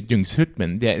också med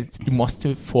dygnsrytmen. Du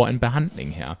måste få en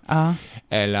behandling här.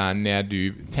 Eller när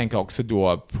du tänker också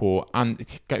då på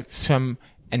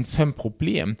en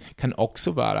sömnproblem kan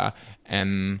också vara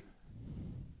en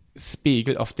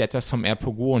spegel av detta som är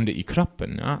pågående i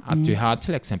kroppen. Ja? Att du har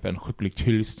till exempel en sjuklig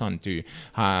tillstånd, du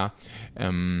har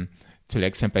till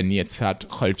exempel nedsatt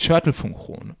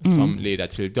sköldkörtelfunktion som leder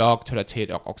till dagtrötthet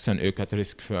och också en ökad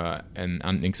risk för en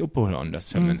andningsuppehåll under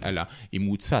sömnen, eller i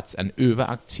motsats en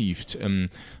överaktivt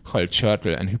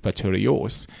sköldkörtel, en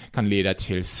hypertyreos kan leda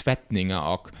till svettningar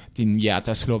och din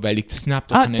hjärta slår väldigt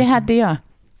snabbt. Ja, det hade jag.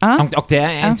 Och det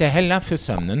är inte heller för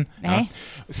sömnen. Ja.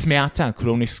 Smärta,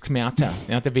 kronisk smärta.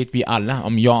 Ja, det vet vi alla.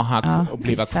 Om jag har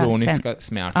upplevt kroniska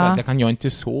smärta, då kan jag inte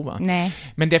sova. Nej.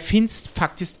 Men det finns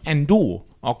faktiskt ändå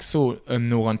också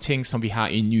någonting som vi har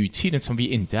i nutiden som vi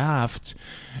inte har haft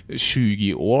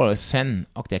 20 år sedan,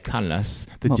 och det kallas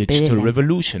the digital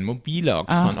revolution, mobiler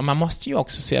också. Och man måste ju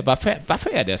också se varför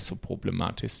är det så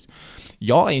problematiskt.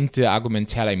 Jag är inte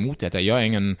argumenterar emot detta. Jag är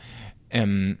ingen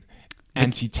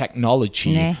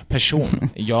anti-technology-person.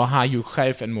 Jag har ju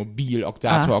själv en mobil och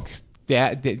dator och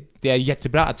det är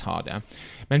jättebra att ha det.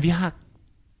 Men vi har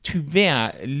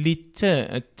tyvärr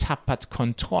lite tappat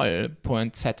kontroll på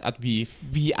ett sätt att vi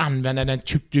använder den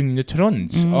typ dygnet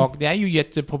runt. Och det är ju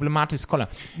jätteproblematiskt. Kolla,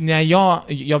 när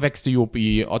jag växte upp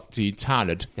i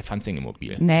 80-talet, det fanns ingen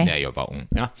mobil när jag var ung.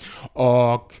 Ja?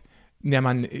 Och när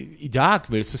man idag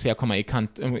vill så säga komma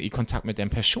i kontakt med en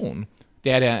person,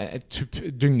 det är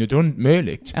typ dygnet runt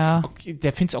möjligt. Och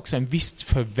det finns också en viss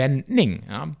förväntning.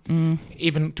 Ja?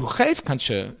 Även du själv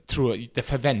kanske tror det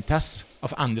förväntas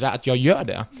av andra att jag gör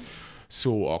det.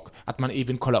 Så, och att man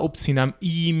även kollar upp sina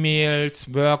e-mails,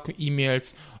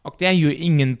 work-e-mails. Och det är ju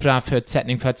ingen bra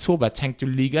förutsättning för att sova. Tänk, du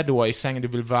ligger då i sängen, du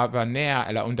vill vara nära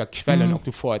eller under kvällen och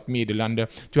du får ett meddelande.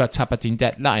 Du har tappat din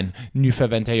deadline. Nu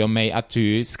förväntar jag mig att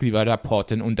du skriver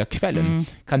rapporten under kvällen.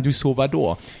 Kan du sova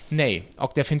då? Nej.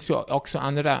 Och det finns ju också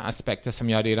andra aspekter som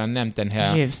jag redan nämnt. Den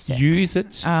här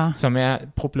ljuset som är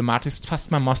problematiskt. Fast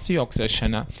man måste ju också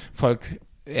känna folk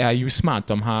är ju smart,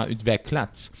 de har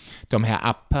utvecklat de här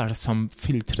appar som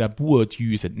filtrerar bort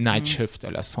ljuset, night shift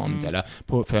eller sånt, eller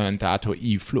för en dator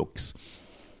i flux.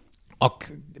 Och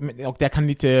det kan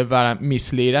lite vara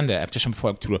missledande eftersom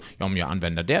folk tror, om jag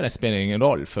använder det spelar ingen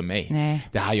roll för mig. Nej.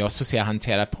 Det har jag så att säga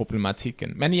hanterat problematiken.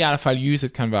 Men i alla fall,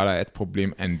 ljuset kan vara ett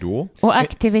problem ändå. Och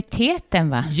aktiviteten,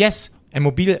 va? Yes, en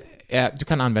mobil, du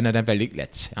kan använda den väldigt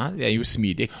lätt. Ja? Det är ju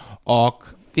smidigt. Och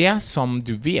det som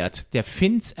du vet, det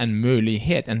finns en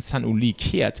möjlighet, en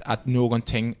sannolikhet att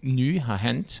någonting nu har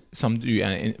hänt som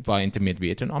du var inte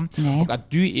medveten om. Nej. Och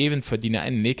att du även för dina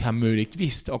inlägg har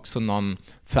möjligtvis också någon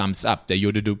thumbs up, det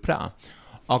gjorde du bra.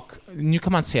 Och nu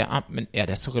kan man säga, men är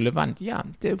det så relevant? Ja,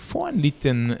 det får en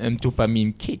liten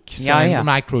dopaminkick, så en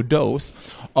microdose.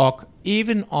 Och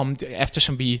även om,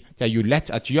 eftersom det är ju lätt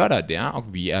att göra det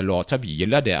och vi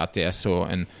gillar det, att det är så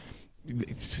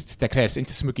det krävs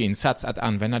inte så mycket insats att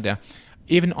använda det.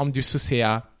 Även om du så att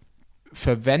säga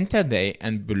förväntar dig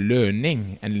en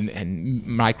belöning, en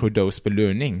microdose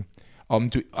belöning,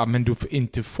 men du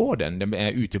inte får den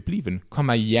är utebliven,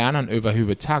 kommer hjärnan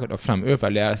överhuvudtaget och framöver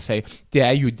lära sig, det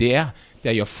är ju där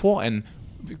jag får en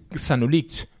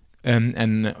sannolikt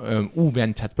en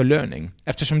oväntad belöning.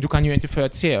 Eftersom du kan ju inte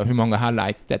förutse hur många har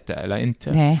likat detta eller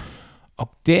inte. Nej.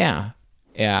 Och det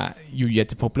är ju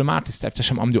jätteproblematiskt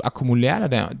eftersom om du ackumulerar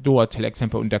det då till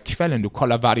exempel under kvällen, du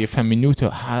kollar varje 5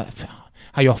 minuter,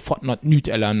 har jag fått något nytt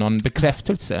eller någon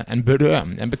bekräftelse, en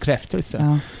beröm, en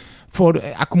bekräftelse.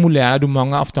 Ackumulerar du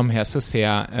många av de här så att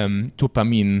säga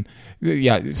dopamin,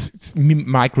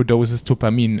 microdoses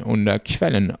dopamin under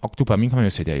kvällen, och dopamin kan man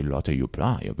ju säga, det låter ju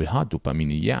bra, jag vill ha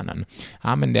dopamin i hjärnan.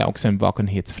 Ja, men det är också en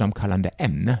vakenhetsframkallande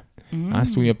ämne.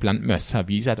 Så ju bland möss har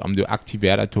visat om du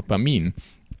aktiverar dopamin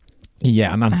i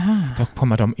hjärnan, då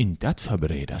kommer de inte att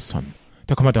förbereda sånt.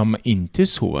 Då kommer de inte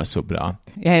sova så bra.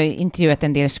 Jag har intervjuat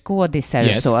en del skådisar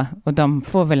och så, och de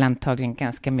får väl antagligen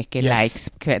ganska mycket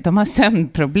likes. De har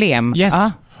sömnproblem.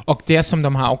 Och det som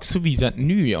de har också visat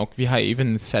nu, och vi har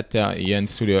även sett det i en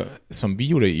studie som vi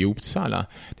gjorde i Uppsala,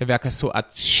 det verkar så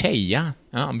att tjejer,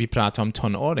 om vi pratar om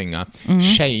tonåringar,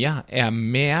 tjejer är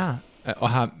mer och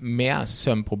har mer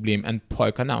sömnproblem än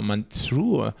pojkarna, om man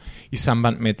tror i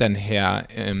samband med den här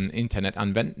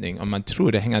internetanvändning, om man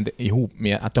tror det hänger ihop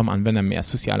med att de använder mer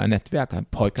sociala nätverk.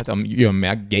 Pojkar, de gör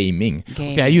mer gaming.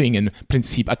 Det är ju ingen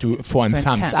princip att du får en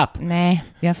thumbs up. Nej,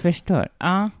 jag förstår.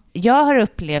 Ja. Jag har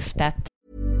upplevt att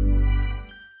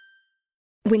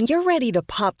when you're ready to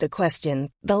pop the question,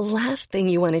 the last thing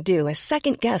you want to do is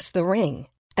second guess the ring.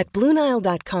 At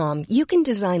BlueNile.com, you can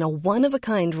design a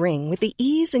one-of-a-kind ring with the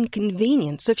ease and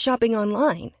convenience of shopping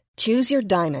online. Choose your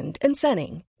diamond and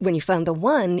setting. When you find the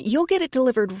one, you'll get it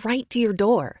delivered right to your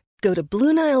door. Go to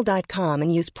BlueNile.com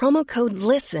and use promo code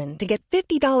LISTEN to get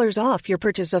 $50 off your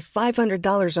purchase of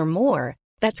 $500 or more.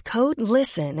 That's code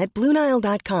LISTEN at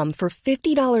BlueNile.com for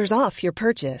 $50 off your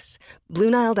purchase.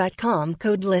 BlueNile.com,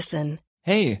 code LISTEN.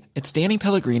 Hey, it's Danny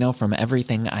Pellegrino from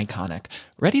Everything Iconic.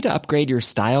 Ready to upgrade your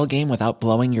style game without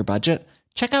blowing your budget?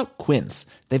 Check out Quince.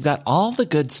 They've got all the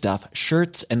good stuff,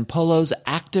 shirts and polos,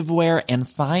 activewear, and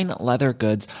fine leather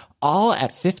goods, all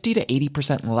at 50 to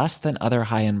 80% less than other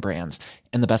high-end brands.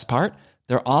 And the best part?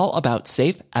 They're all about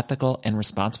safe, ethical, and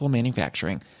responsible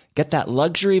manufacturing. Get that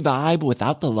luxury vibe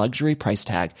without the luxury price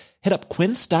tag. Hit up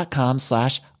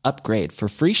quince.com/upgrade for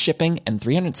free shipping and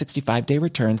 365-day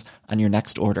returns on your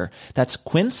next order. That's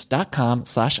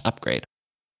quince.com/upgrade.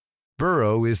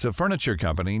 Burrow is a furniture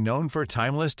company known for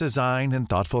timeless design and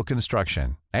thoughtful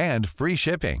construction, and free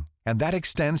shipping, and that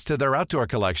extends to their outdoor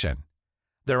collection.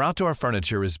 Their outdoor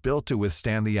furniture is built to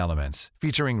withstand the elements,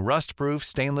 featuring rust-proof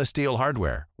stainless steel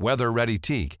hardware, weather-ready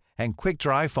teak, and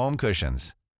quick-dry foam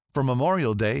cushions. For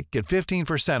Memorial Day, get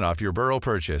 15% off your Burrow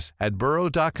purchase at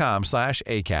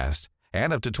burrow.com/acast,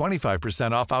 and up to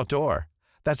 25% off outdoor.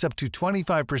 That's up to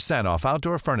 25% off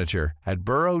outdoor furniture at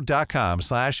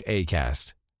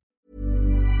burrow.com/acast.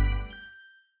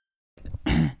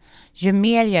 Ju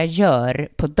mer jag gör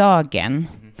på dagen,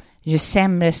 ju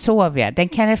sämre sover jag. Den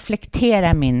kan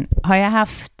reflektera har jag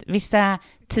haft vissa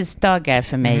tisdagar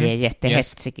för mig är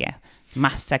jättehetsiga. Yes.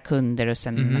 Massa kunder och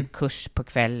sen en kurs på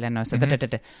kvällen och så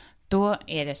då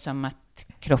är det som att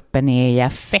kroppen är i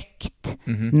affekt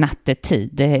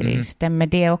nattetid. Stämmer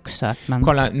det också att man...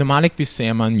 Kolla, normalt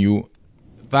ser man ju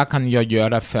vad kan jag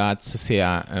göra för att så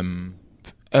säga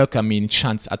öka min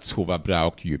chans att sova bra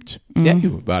och djupt. Det är ju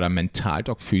bara mentalt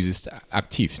och fysiskt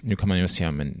aktivt. Nu kan man ju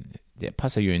säga, men det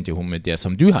passar ju inte ihop med det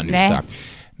som du har nu sagt.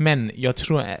 Men jag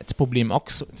tror ett problem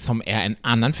också, som är en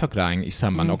annan förklaring i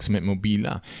samband också med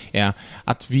mobiler, är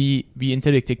att vi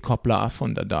inte riktigt kopplar av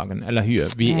under dagen, eller hur?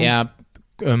 Vi är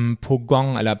på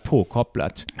gång eller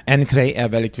påkopplat. En grej är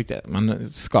väldigt viktigt,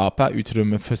 man skapar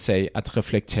utrymme för sig att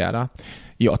reflektera.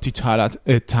 I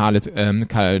 80-talet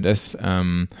kallades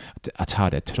att ha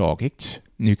det tråkigt.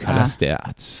 Nu kallas det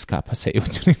att skapa sig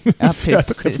utrymme för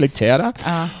att reflektera.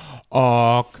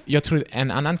 Och jag tror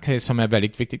en annan grej som är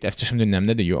väldigt viktigt, eftersom du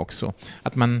nämnde det ju också,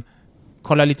 att man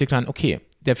kollar lite grann, okej,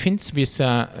 det finns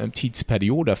vissa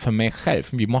tidsperioder för mig själv.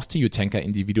 Vi måste ju tänka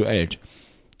individuellt.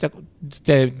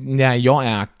 När jag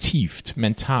är aktivt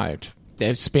mentalt,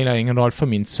 det spelar ingen roll för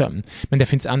min sömn. Men det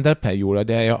finns andra perioder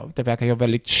där verkar jag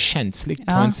väldigt känslig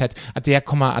på ett sätt att det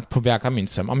kommer att påverka min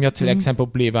sömn. Om jag till exempel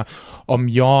upplever, om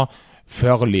jag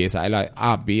föreläser eller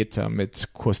arbetar med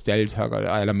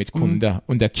kursdeltagare eller med kunder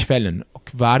under kvällen och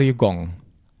varje gång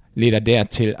leder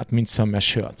det till att min sömn är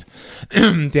kört.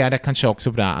 Det är det kanske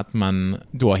också bra att man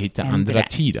då hittar andra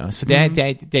tider. Så det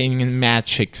är ingen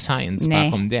magic science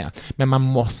bakom det. Men man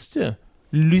måste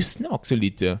lyssna också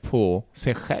lite på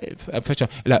sig själv.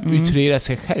 Eller utreda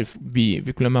sig själv.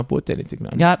 Vi glömmer bort det lite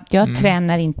grann. Ja, jag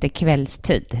tränar inte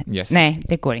kvällstid. Yes. Nej,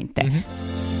 det går inte.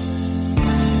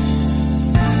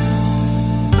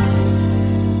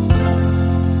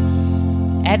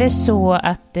 Är det så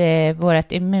att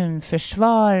vårt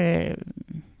immunförsvar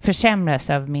försämras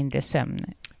av mindre sömn?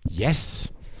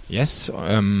 Yes.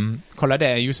 Kolla, det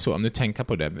är ju så, om du tänker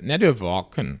på det. När du är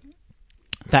vaken,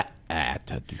 där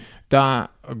äter du. Där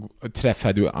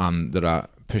träffar du andra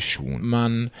personer.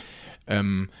 Man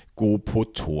går på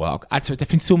tåg. Alltså, det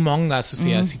finns så många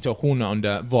situationer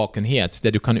under vakenhet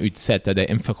där du kan utsätta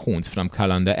dig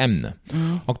infektionsframkallande ämne.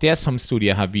 Och det som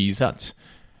studier har visat,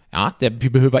 vi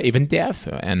behöver även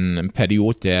därför en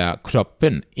period där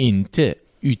kroppen inte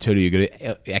ytterligare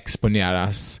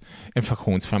exponeras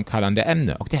infektionsframkallande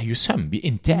ämne. Och det är ju sömn. Vi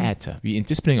inte äter, vi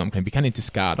inte springer omkring, vi kan inte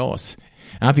skada oss.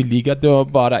 Vi ligger då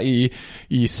bara i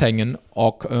sängen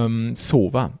och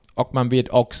sover. Och man vet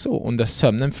också under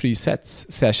sömnen frisätts,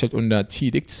 särskilt under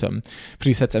tidigt sömn,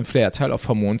 frisätts en flertal av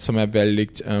hormon som är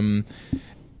väldigt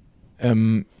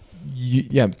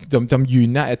de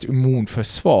gynnar ett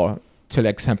immunförsvar. Till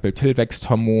exempel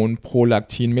tillväxthormon,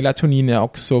 prolaktin, melatonin är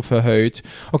också förhöjt.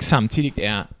 Och samtidigt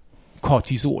är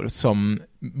kortisol som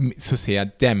så att säga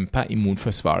dämpar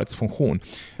immunförsvarets funktion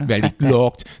väldigt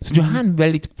lågt. Så du har en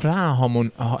väldigt bra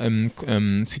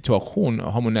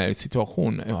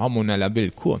hormonella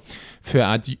villkor för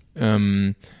att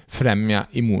främja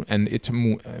ett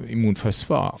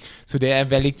immunförsvar. Så det är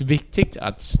väldigt viktigt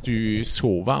att du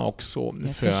sover också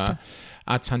för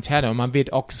att hantera det. Och man vet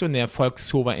också när folk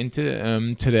sover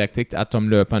inte tillräckligt att de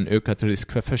löper en ökad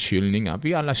risk för förkylningar.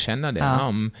 Vi alla känner det.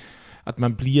 Om att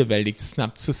man blir väldigt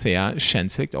snabbt så säga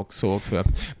känsligt också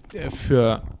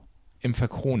för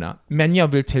infektioner. Men jag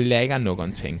vill tillägga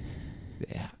någonting.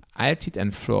 Det är alltid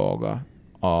en fråga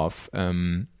av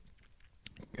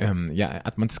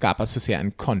att man skapar så att säga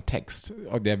en kontext,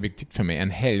 och det är viktigt för mig,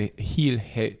 en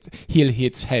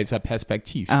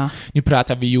helhetshälsoperspektiv. Nu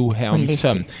pratar vi ju här om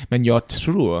sömn, men jag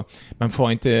tror man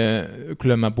får inte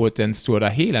glömma bort den stora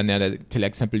hela när det till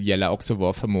exempel gäller också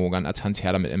vår förmåga att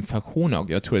hantera med infektioner, och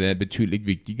jag tror det är betydligt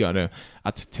viktigare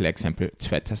att till exempel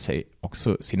tvätta sig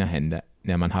också sina händer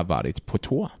när man har varit på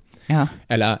toa.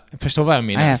 Eller förstår vad jag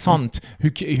menar? Sånt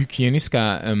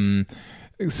hygieniska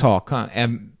saker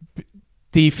är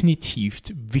definitivt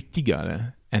viktigare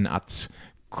än att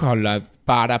kolla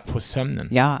bara på sömnen.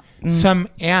 Sömn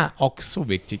är också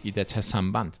viktigt i det här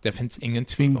samband. Det finns ingen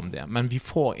tvekan om det. Men vi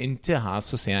får inte ha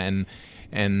så att säga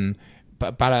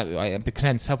bara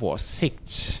begränsa vår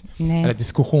sikt eller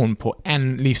diskussion på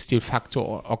en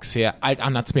livsstilfaktor och säga allt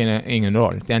annat spelar ingen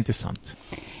roll. Det är inte sant.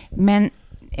 Men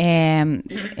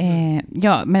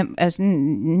men alltså,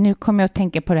 nu kommer jag att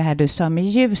tänka på det här du sa med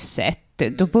ljuset.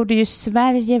 Då borde ju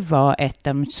Sverige vara ett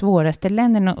av de svåraste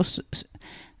länderna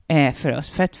för oss.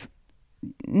 För att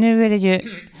nu är det ju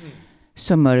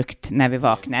så mörkt när vi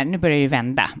vaknar. Nu börjar det ju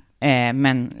vända.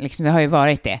 Men liksom, det har ju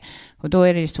varit det. Och då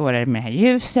är det ju svårare med det här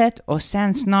ljuset. Och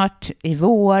sen snart i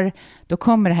vår, då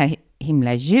kommer det här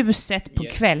himla ljuset på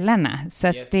kvällarna. Så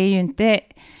att det är ju inte...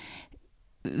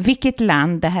 Vilket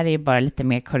land, det här är ju bara lite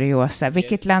mer kuriosa,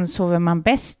 vilket land sover man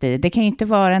bäst i? Det kan ju inte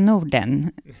vara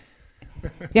Norden.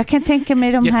 Jag kan tänka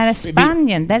mig de här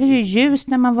Spanien, där är ju ljus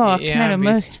när man vaknar.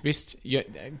 Visst.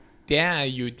 Det är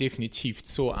ju definitivt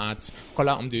så att,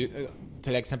 kolla om du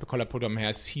till exempel kollar på de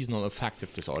här seasonal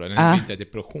affective disorder, den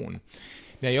vinterdepression.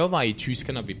 När jag var i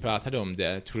Tyskland och vi pratade om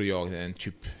det, tror jag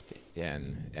det är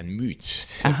en myt.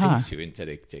 Det finns ju inte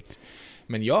riktigt.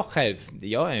 Men jag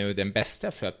är ju den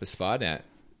bästa för att besvara det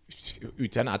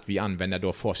utan att vi använder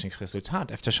då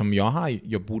forskningsresultat, eftersom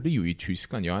jag bodde ju i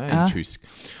Tyskland, jag är en tysk.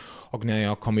 Och när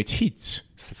jag kommit hit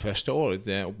så första året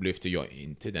upplevde jag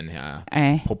inte den här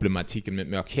problematiken med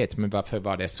mörkhet. Men varför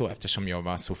var det så? Eftersom jag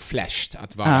var så flashed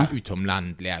att vara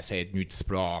utomland, lära sig ett nytt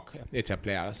språk,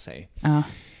 etablera sig.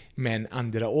 Men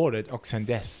andra året och sen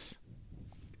dess,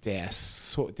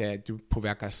 du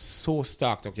påverkar så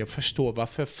starkt, och jag förstår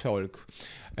varför folk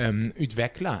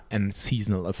utvecklar en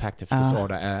seasonal affective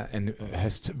disorder, en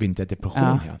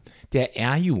höst-vinterdepression här. Det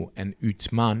är ju en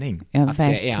utmaning att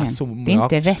det är så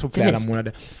mörkt, så flera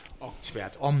månader, och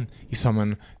tvärtom i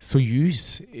sommaren så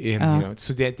ljus.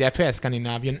 Så därför är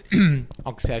Skandinavien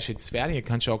och särskilt Sverige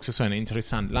kanske också så en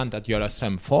intressant land att göra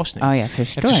sömnforskning.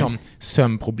 Eftersom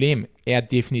sömnproblem är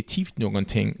definitivt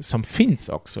någonting som finns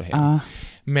också här.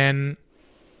 Men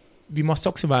vi måste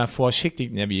också vara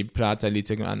försiktiga när vi pratar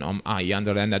lite grann om i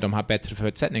andra länder, de har bättre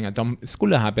förutsättningar. De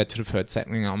skulle ha bättre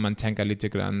förutsättningar om man tänker lite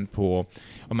grann på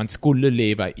om man skulle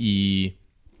leva i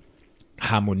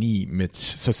harmoni med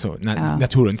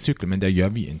naturens cykel, men det gör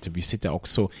vi inte. Vi sitter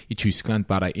också i Tyskland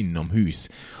bara inomhus.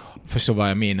 Förstår vad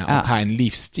jag menar? Och har en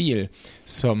livsstil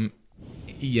som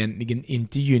egentligen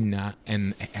inte gynnar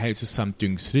en hälsosam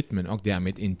dygnsrytmen och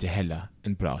därmed inte heller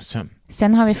en bra sömn.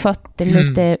 Sen har vi fått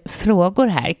lite frågor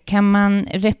här. Kan man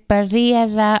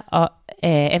reparera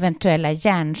eventuella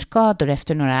hjärnskador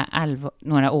efter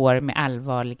några år med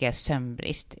allvarliga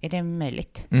sömnbrist? Är det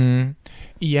möjligt?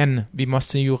 Igen, vi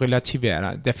måste ju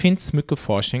relativera. Det finns mycket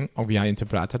forskning, och vi har inte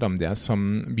pratat om det,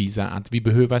 som visar att vi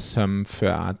behöver sömn för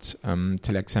att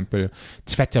till exempel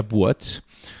tvätta bort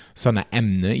sådana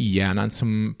ämnen i hjärnan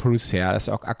som produceras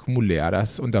och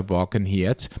ackumuleras under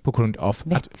vakenhet på grund av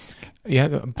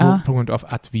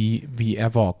att vi är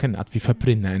vaken, att vi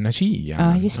förbrinner energi i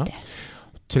hjärnan. Just det.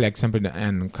 Till exempel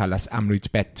en kallas amyloid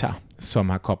beta som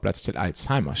har kopplats till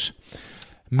Alzheimers.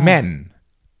 Men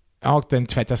den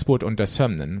tvättas bort under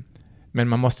sömnen. Men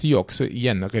man måste ju också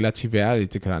igen relativera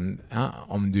lite grann.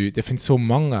 Det finns så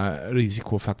många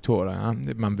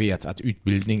risikofaktorer. Man vet att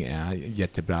utbildning är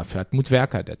jättebra för att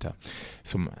motverka detta.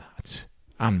 Som att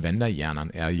använda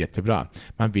hjärnan är jättebra.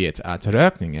 Man vet att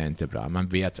rökning är inte bra. Man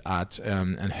vet att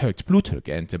en högt blodtryck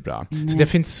är inte bra. Så det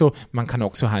finns så, man kan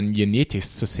också ha en genetisk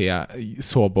så att säga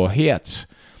sårbarhet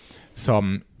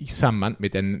som i samband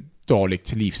med en dålig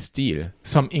livsstil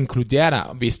som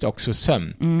inkluderar visst också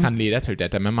sömn kan leda till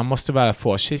detta, men man måste vara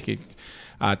försiktig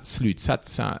att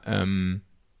slutsatsa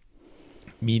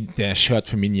det är kört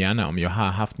för min hjärna om jag har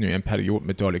haft nu en period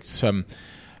med dåligt sömn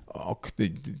Och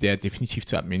det är definitivt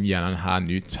så att min hjärna har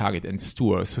nu tagit en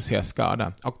stor social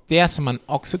skada. Och det som man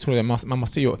också tror man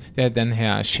måste göra, det är den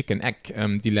här chicken egg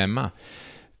dilemma.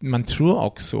 Man tror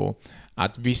också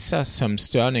att vissa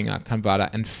sömnstörningar kan vara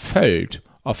en följd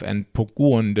av en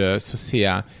pågående så att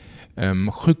säga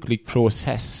sjuklig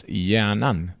process i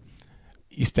hjärnan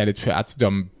istället för att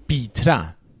de bidrar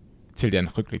till den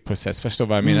sjuklig process. Förstår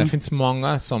vad jag menar? Det finns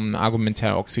många som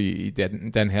argumenterar också i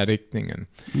den här riktningen.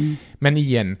 Men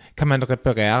igen, kan man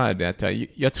reparera detta?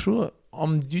 Jag tror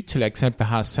om du till exempel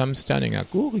har sömnstörningar,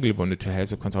 gå regelbundet till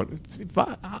hälsokontroll.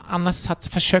 Annars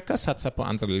försöka satsa på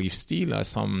andra livsstilar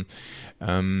som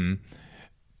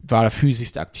vara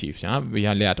fysiskt aktiv. Ja? Vi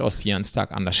har lärt oss ge en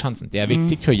stark andra chansen. Det är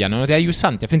viktigt för hjärnan och det är ju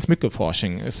sant. Det finns mycket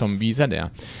forskning som visar det.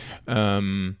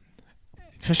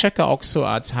 Försöka också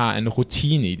att ha en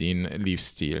rutin i din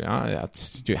livsstil. Ja?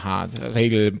 Att du har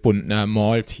regelbundna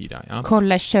måltider. Ja?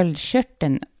 Kolla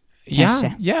köldkörteln.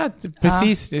 Ja,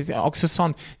 precis. Det är också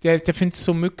sånt. Det finns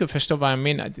så mycket, förstår vad jag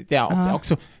menar. Det är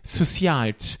också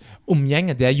socialt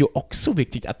umgänge. Det är ju också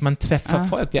viktigt att man träffar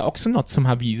folk. Det är också något som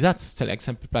har visats till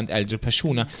exempel bland äldre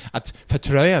personer att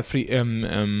fördröja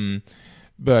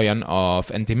början av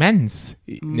en demens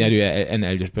när du är en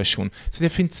äldre person. Så det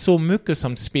finns så mycket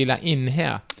som spelar in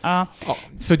här. Ja.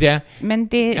 Så det, men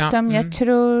det som jag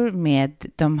tror med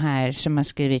de här som har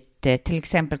skrivit, till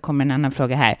exempel kommer en annan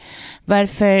fråga här.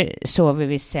 Varför sover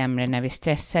vi sämre när vi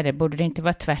stressade? Borde det inte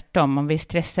vara tvärtom? Om vi är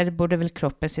stressade borde väl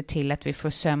kroppen se till att vi får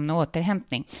sömn och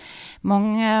återhämtning.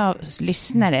 Många av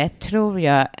lyssnare tror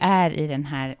jag är i den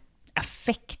här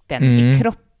affekten i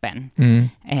kroppen.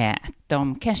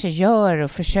 De kanske gör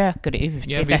och försöker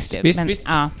visst.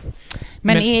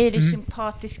 Men är det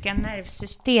sympatiska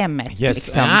nervsystemet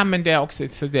liksom? Ja, men det är också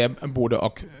så det borde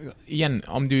och igen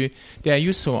det är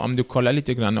ju så om du kollar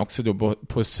lite grann också då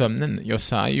på sömnen. Jag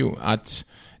sa ju att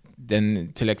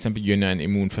den till exempel gynnar en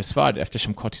immunförsvar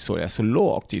eftersom kortisol är så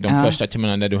lågt i de första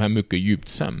timmarna när du har mycket djupt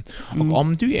sömn. Och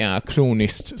om du är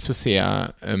kroniskt så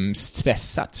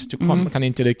stressad, du kan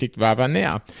inte riktigt varva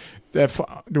ner. Därför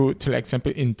du till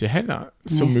exempel inte heller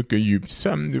så mycket djup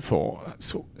sömn. Du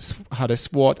har det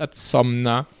svårt att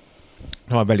somna.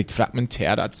 Du har väldigt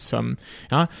fragmenterat sömn.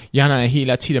 Ja? Hjärnan är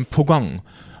hela tiden på gång.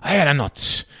 Är det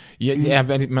något?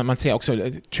 Man säger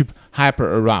också typ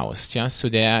hyper-aroused. Ja? Så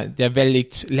det är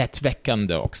väldigt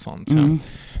lättväckande och sånt. Ja?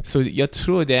 Så jag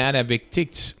tror det är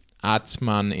viktigt att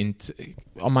man inte...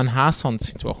 Om man har sån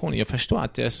situation, jag förstår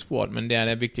att det är svårt, men det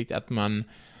är viktigt att man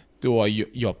då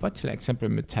jobbar till exempel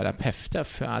med terapeuter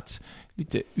för att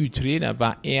lite utreda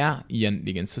vad är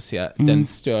egentligen så ser den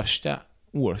största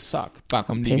orsak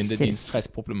bakom liggande din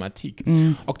stressproblematik.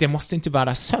 Och det måste inte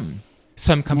vara sömn.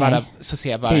 Sömn kan vara så att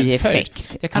säga vara en följd.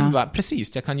 Det kan vara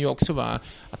precis, det kan ju också vara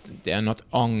att det är något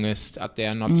ångest, att det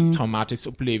är något traumatisk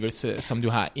upplevelse som du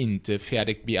har inte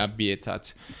färdigt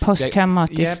bearbetat.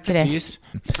 Posttraumatisk stress.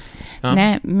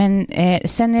 Nej, men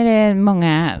sen är det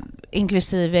många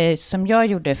inklusive som jag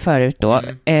gjorde förut då,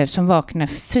 som vaknar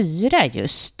 4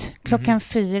 just. Klockan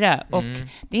 4. Och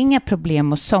det är inga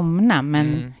problem att somna,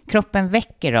 men kroppen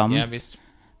väcker dem. Ja, visst.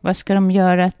 Vad ska de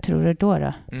göra, tror du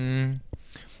då?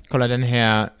 Kolla, den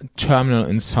här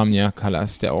terminal insomnia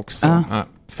kallas det också.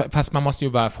 Fast man måste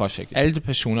ju vara försiktig. Äldre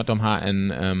personer, de har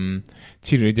en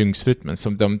tidigare dygnsrytm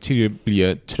som de tidigare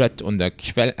blir trött under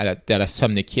kvällen, eller deras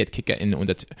sömnighet kickar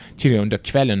in tidigare under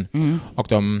kvällen och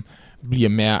de blir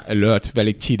mer alert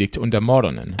väldigt tidigt under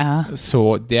morgonen.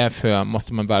 Så därför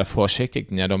måste man vara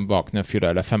försiktig när de vaknar 4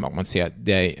 eller 5 och man ser att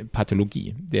det är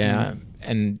patologi. Det är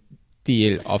en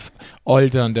del av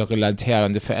åldrande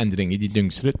relaterande förändring i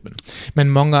dygnsrytmen. Men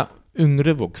många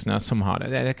yngre vuxna som har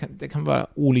det kan vara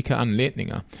olika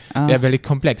anledningar. Det är väldigt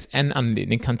komplext. En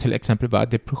anledning kan till exempel vara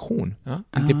depression. Ja?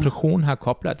 Depression har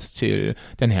kopplats till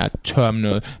den här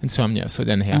terminal insomnia, så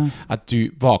den här att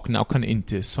du vaknar och kan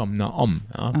inte somna om.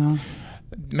 Ja?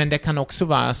 Men det kan också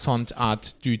vara sånt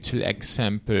att du till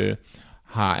exempel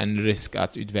har en risk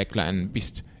att utveckla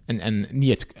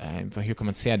hur kan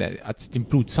man säga det? Att din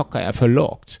blodsocker är för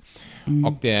lågt.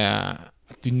 Och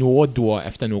att du når då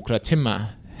efter några timmar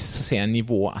så ser en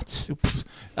nivå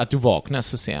att du vaknar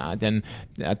så ser att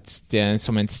det är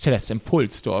som en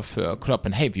stressimpuls då för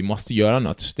kroppen. Hej, vi måste göra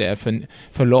något. Det är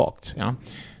för lågt. Ja.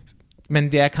 Men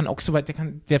det kan också vara,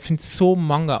 det finns så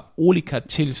många olika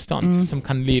tillstånd som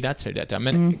kan leda till detta.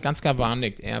 Men ganska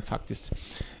vanligt är faktiskt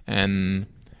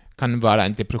kan vara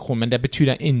en depression, men det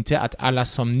betyder inte att alla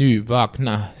som nu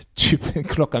vaknar typ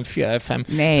klockan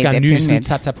 4-5 ska nu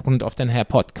slutsatsa på grund av den här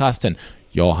podcasten.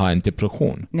 Jag har en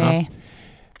depression. Nej. Ja.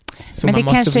 Men det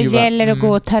kanske gäller att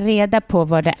gå och ta reda på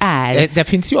vad det är. Det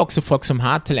finns ju också folk som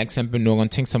har till exempel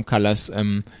någonting som kallas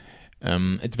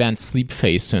advanced sleep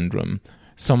phase syndrome,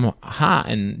 som har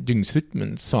en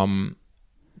dygnsrytm som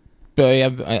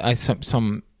börjar,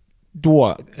 som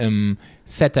då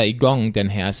sätter igång den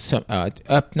här att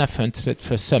öppna fönstret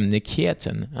för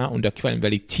sömnigheten under kvällen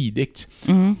väldigt tidigt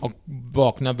och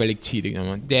vakna väldigt tidigt.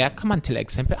 Där kan man till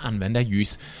exempel använda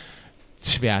ljus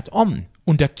tvärtom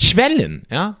under kvällen,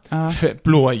 för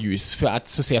blåa ljus, för att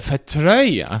så att säga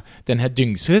förtröja den här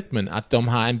dygnsrytmen, att de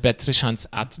har en bättre chans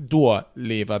att då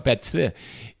leva bättre,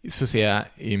 så att säga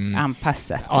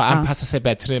anpassa sig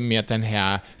bättre med den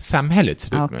här samhällets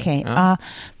rytmen. Okej.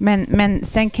 Men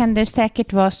sen kan det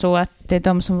säkert vara så att det är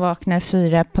de som vaknar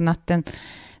 4 på natten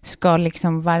ska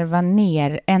liksom varva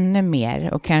ner ännu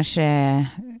mer och kanske,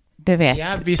 du vet.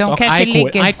 Ja, visst, och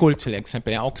alkohol till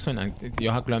exempel är också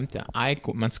jag har glömt det.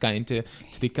 Alkohol, man ska inte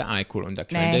dricka alkohol under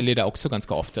kvällen. Det leder också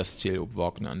ganska oftast till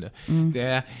uppvaknande.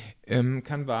 Det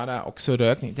kan vara också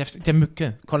rökning. Det är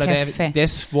mycket. Kolla, det är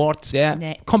svårt, det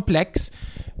är komplext.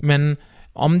 Men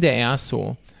om det är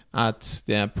så att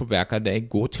det påverkar dig,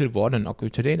 gå till vården och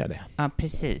utreda det. Ja,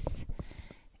 precis.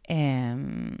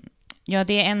 Ja,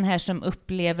 det är en här som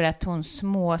upplever att hon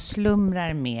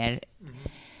småslumrar mer.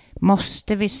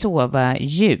 Måste vi sova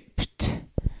djupt?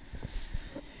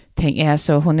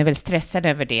 Alltså, hon är väl stressad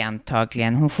över det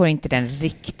antagligen. Hon får inte den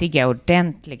riktiga,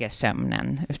 ordentliga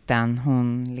sömnen, utan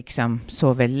hon liksom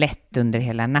sover lätt under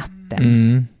hela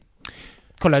natten.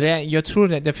 Kolla, jag tror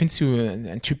det finns ju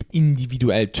en typ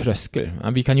individuell tröskel.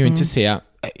 Vi kan ju inte säga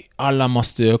alla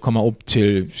måste komma upp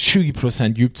till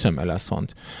 20% djupsömn eller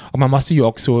sånt. Och man måste ju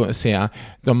också säga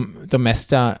de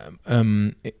mesta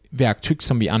verktyg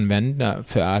som vi använder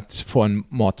för att få en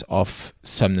mått av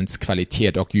sömnens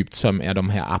kvalitet och djupsömn är de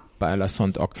här appar eller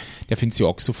sånt. Och det finns ju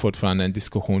också fortfarande en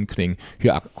diskussion kring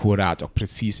hur akkurat och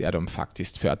precis är de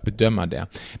faktiskt för att bedöma det.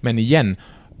 Men igen,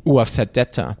 oavsett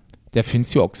detta, det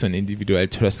finns ju också en individuell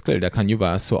tröskel. Det kan ju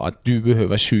vara så att du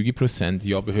behöver 20%,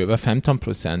 jag behöver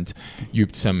 15%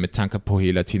 djupsömn med tanke på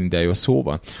hela tiden där jag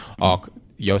sover. Och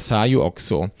jag sa ju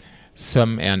också,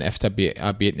 sömn är en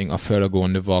efterarbetning av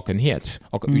föregående vakenhet.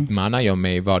 Och utmanar jag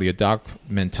mig varje dag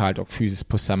mentalt och fysiskt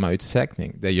på samma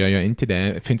utsträckning. Det gör jag inte.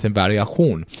 Det finns en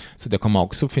variation. Så det kommer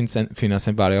också finnas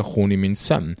en variation i min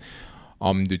sömn.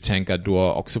 Om du tänker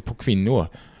då också på kvinnor,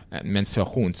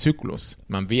 menstruationscyklus.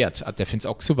 Man vet att det finns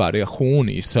också variation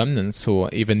i sömnen, så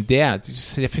även där,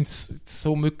 det finns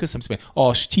så mycket som spelar.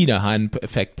 Årstider har en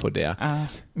effekt på det.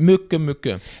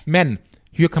 Mycket. Men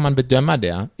hur kan man bedöma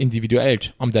det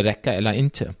individuellt, om det räcker eller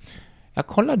inte? Jag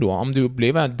kollar då, om du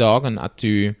upplever dagen att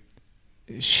du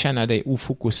känner dig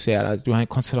ofokuserad, du har en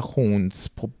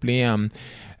koncentrationsproblem,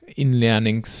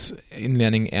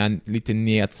 inlärning är lite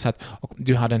nedsatt och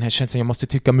du har den här känslan, jag måste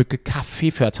dricka mycket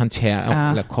kaffe för att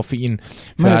hantera, eller koffein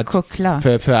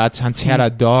för att hantera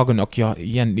dagen, och jag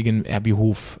egentligen är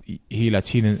behov hela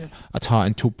tiden att ha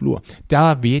en tupplur.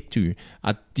 Där vet du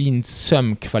att din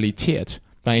sömnkvalitet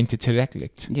var inte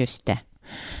tillräckligt. Just det.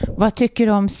 Vad tycker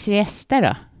du om siesta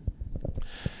då?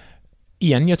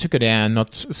 Igen, jag tycker det är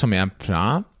något som är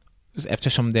bra.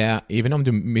 Eftersom det är, även om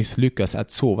du misslyckas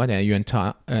att sova, det är ju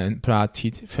en bra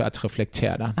tid för att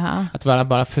reflektera. Att vara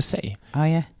bara för sig.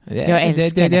 Jag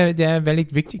älskar det är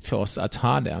väldigt viktigt för oss att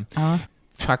ha det.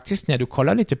 Faktiskt, när du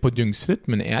kollar lite på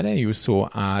dygnsrytmen är det ju så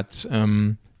att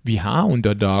vi har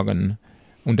under dagen,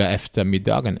 under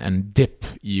eftermiddagen, en dipp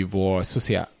i vår, så att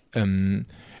säga,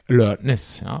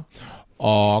 alertness.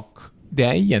 Och det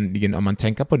är egentligen, om man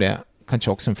tänker på det,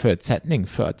 kanske också en förutsättning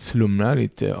för att slumra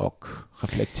lite och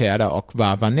reflektera och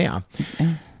varva ner.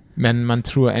 Men man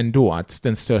tror ändå att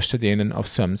den största delen av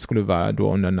sömn skulle vara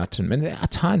då under natten. Men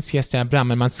att ha en siesta är bra,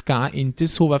 men man ska inte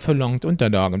sova för långt under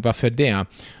dagen. Varför det?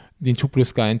 Din tupplur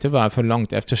ska inte vara för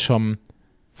långt, eftersom,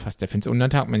 fast det finns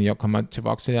undantag, men jag kommer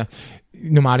tillbaka till det.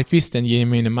 Normaltvis den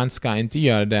gemene man ska inte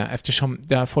göra det, eftersom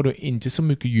där får du inte så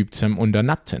mycket djupsömn under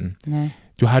natten. Nej.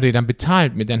 Du har redan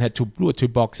betalt med den här tupplur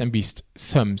tillbaka en viss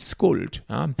sömnskuld.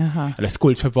 Eller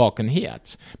skuld för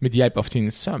vakenhet med hjälp av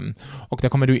din sömn. Och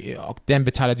den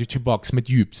betalar du tillbaka med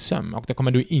djupsömn. Och där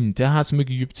kommer du inte ha så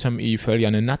mycket djupsömn i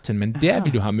följande natten. Men där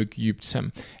vill du ha mycket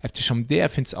djupsömn. Eftersom där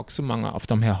finns också många av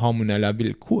de här hormonella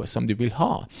villkor som du vill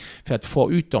ha för att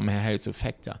få ut de här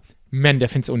hälsoeffekter. Men det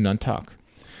finns undantag.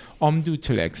 Om du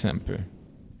till exempel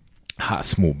har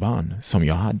små barn som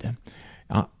jag hade.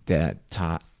 Det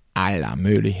tar alla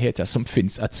möjligheter som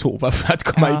finns att sova för att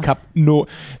komma ikapp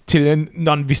till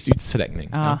någon viss utsträckning.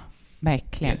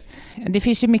 Verkligen. Yes. Det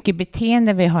finns ju mycket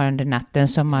beteende vi har under natten,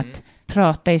 som att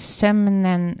prata i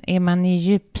sömnen. Är man i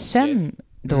djupsömn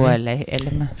då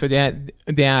eller? Så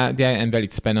det är en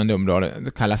väldigt spännande område.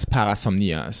 Det kallas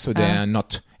parasomnia. Så det är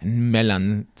något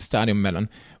mellanstadium mellan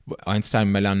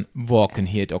einställen mellan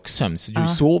vakenhet och sömn. Så du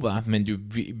sover, men du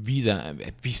visar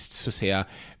ett visst så att säga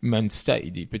mönster i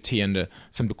ditt beteende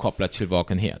som du kopplar till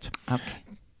vakenhet. Okay.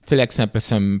 Till exempel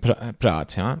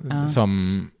sömnprat,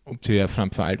 som uppträder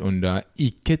framförallt under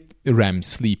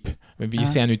icke-REM-sleep. Men vi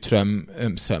ser nu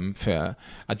sömn för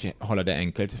att hålla det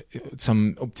enkelt,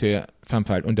 som uppträder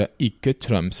framförallt under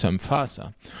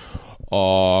icke-sömnfaser.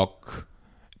 Och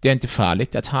det är inte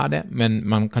farligt att ha det, men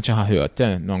man kanske har hört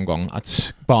det någon gång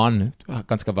att barn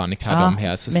ganska vanligt har de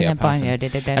här socialpassen.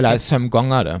 Eller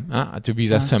sömngångare, att du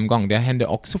visar sömngång. Det händer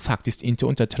också faktiskt inte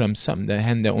under drömsömn. Det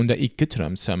händer under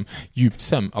icke-drömsömn,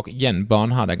 djupsömn. Och igen,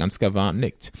 barn har det ganska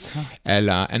vanligt.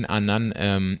 Eller en annan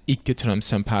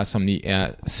icke-drömsömnpass som ni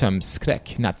är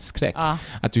sömnskräck, nattskräck.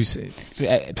 Att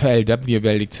föräldrar blir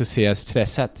väldigt så säga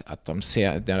stressat att de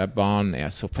ser att deras barn är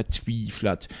så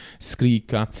förtvivlat,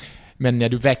 skriker. Men när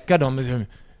du väcker dem,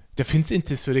 det finns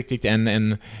inte så riktigt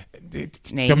de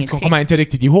kommer inte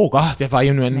riktigt ihåg. Det var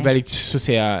ju nu en väldigt så att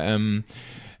säga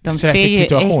stressig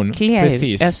situation.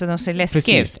 Precis. Alltså de ser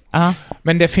läskiga ut.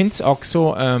 Men det finns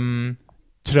också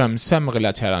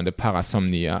drömsömnrelaterade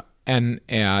parasomnier. En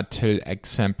är till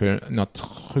exempel något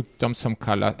sjukdom som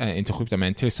kallas, inte sjukdom,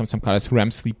 men tillstånd som kallas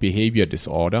REM Sleep Behavior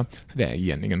Disorder. Så det är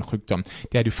egentligen en sjukdom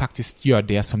där du faktiskt gör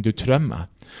det som du drömmer.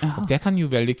 Och det kan ju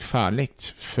väldigt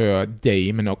farligt för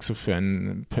dig, men också för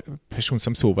en person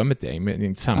som sover med dig, med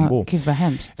din sambo. Gud vad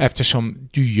hemskt. Eftersom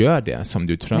du gör det som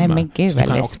du drömmer. Nej, men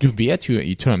gud, och du vet ju,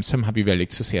 i drömsömn har vi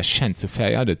väldigt så att säga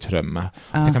känslofärgade drömmar.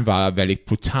 Det kan vara väldigt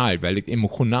brutalt, väldigt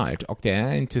emotionellt, och det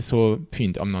är inte så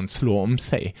fint om någon slår om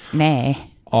sig. Nej.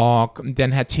 Och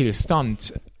den här tillstånd,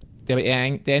 det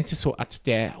är inte så att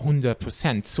det är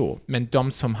 100% så, men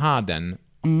de som har den,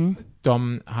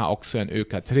 de har också en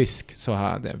ökad risk, så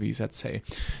har det visat sig,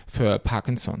 för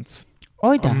Parkinsons.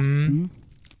 Oj då.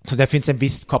 Så det finns en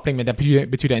viss koppling, men det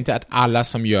betyder inte att alla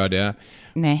som gör det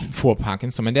får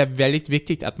Parkinson. Men det är väldigt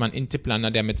viktigt att man inte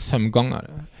blandar det med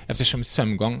sömngångare, eftersom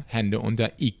sömngång händer under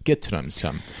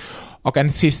icke-drömsömn. Och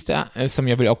en sista som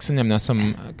jag vill också nämna,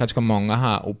 som ganska många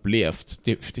har upplevt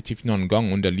definitivt någon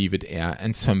gång under livet, är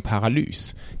en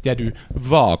sömnparalys. Där du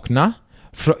vaknar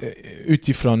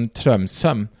utifrån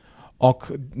drömsömn, och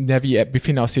när vi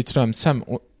befinner oss i drömsömn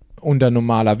under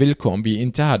normala villkor, om vi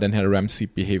inte har den här REM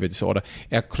Sleep Behavior Disorder,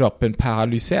 är kroppen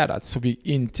paralyserad, så vi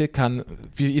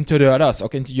inte rör oss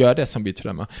och inte gör det som vi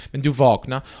drömmer. Men du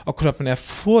vaknar och kroppen är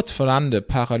fortfarande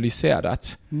paralyserad.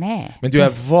 Nej. Men du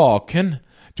är vaken.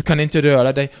 Du kan inte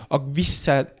röra dig, och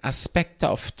vissa aspekter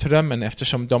av drömmen,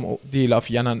 eftersom de delar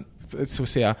av hjärnan så att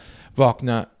säga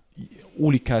vaknar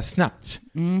olika snabbt.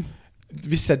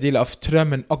 Vissa delar av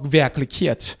drömmen och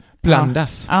verklighet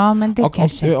blandas. Men det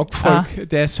och folk,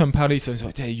 det är som paralysen,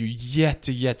 så det är ju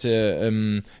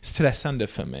jätte stressande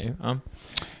för mig.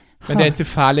 Men det är inte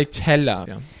farligt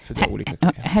heller. Så det är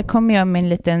olika. Här kommer jag med en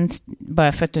liten,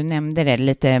 bara för att du nämnde det,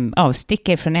 lite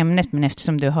avstickare från ämnet, men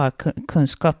eftersom du har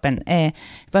kunskapen.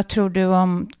 Vad tror du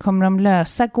om, kommer de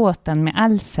lösa gåtan med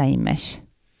Alzheimers?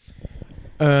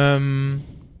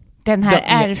 Den här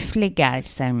ärftliga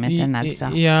Alzheimers alltså.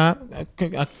 Ja,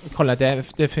 kolla,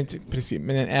 det finns precis,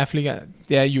 men den ärftliga,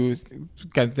 det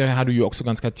har du ju också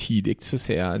ganska tidigt, så att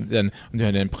säga, du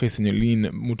har den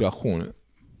presenilin-mutation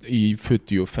i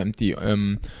 40 och 50,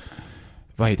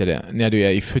 vad heter det, när du är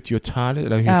i 40-talet,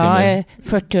 eller hur säger man?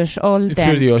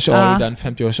 40-årsåldern. 40-årsåldern,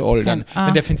 50-årsåldern.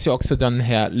 Men det finns ju också den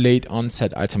här late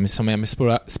onset Alzheimer, som är med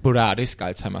sporadisk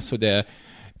Alzheimer, så det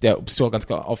uppstår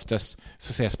ganska oftast, så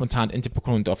att säga, spontant, inte på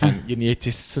grund av en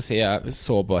genetisk, så att säga,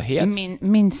 sårbarhet.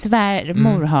 Min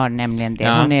svärmor har nämligen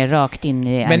det. Hon är rakt in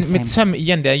i Alzheimer. Men med sömn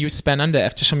igen, det är ju spännande,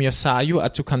 eftersom jag sa ju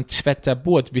att du kan tvätta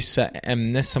bort vissa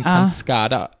ämnen som kan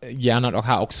skada hjärnan, och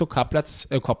har också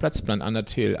kopplats bland annat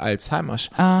till Alzheimers.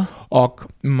 Och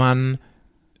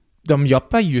de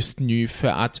jobbar just nu för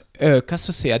att öka,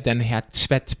 så att säga, den här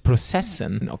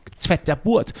tvättprocessen och tvätta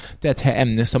bort det här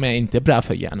ämnet som är inte bra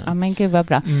för hjärnan. Ja, men gud vad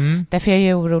bra. Därför är jag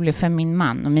ju orolig för min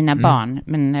man och mina barn.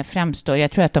 Men främst då,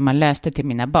 jag tror att de har löst det till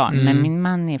mina barn. Men min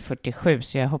man är 47,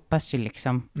 så jag hoppas ju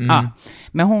liksom...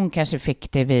 Men hon kanske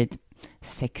fick det vid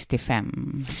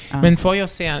 65. Men får jag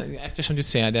säga, eftersom du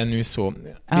säger det nu så,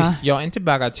 visst, jag är inte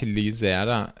bara till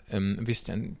Lisera, visst,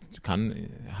 du kan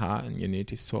ha en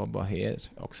genetisk sårbarhet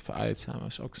också för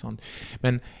Alzheimers och sånt.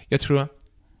 Men jag tror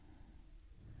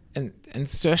en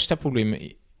största problem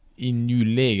i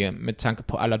nuläget, med tanke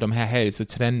på alla de här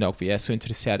hälsotrender, och vi är så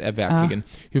intresserade, är verkligen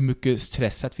hur mycket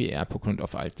stressat vi är på grund av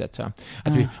allt detta.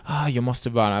 Att jag måste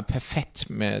vara perfekt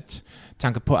med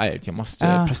tanke på allt. Jag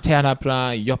måste prestera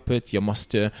bra i jobbet, jag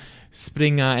måste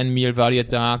springa en mil varje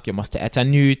dag, jag måste äta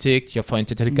nyttigt, jag får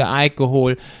inte dricka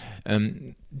alkohol.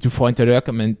 du får inte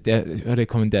röka, men det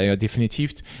rekommenderar jag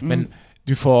definitivt. Men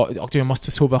du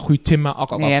måste sova 7 timmar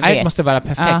och allt måste vara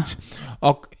perfekt.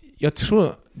 Och jag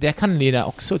tror det kan leda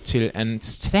också till en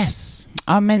stress.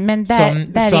 Ja, men där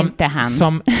är inte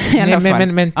han.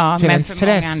 Till en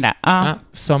stress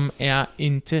som är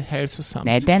inte hälsosam.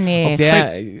 Nej, den är och det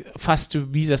är, fast du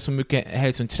visar så mycket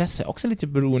hälsointresse, också lite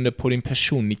beroende på din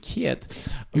personlighet,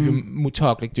 hur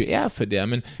mottaglig du är för det.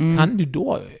 Men kan du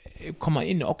då komma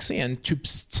in också i en typ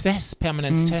stress,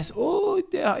 permanent stress.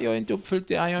 Det har jag inte uppfyllt,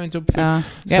 det har jag inte uppfyllt.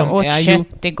 Jag åt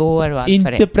kött igår och allt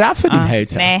inte för det. Bra för din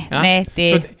hälsa. Nej,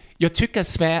 det... Så jag tycker att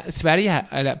Sverige,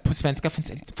 eller på svenska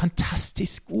finns ett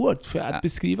fantastiskt ord för att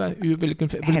beskriva vilken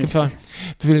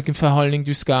förhållning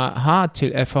du ska ha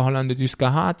till, förhållande du ska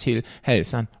ha till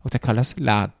hälsan, och det kallas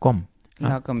lagom. Det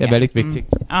är väldigt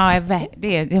viktigt. Ja,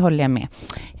 det håller jag med.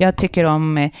 Jag tycker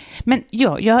om... Men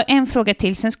jag har en fråga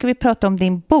till. Sen ska vi prata om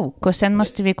din bok och sen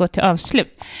måste vi gå till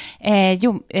avslut.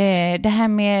 Det här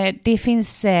med... Det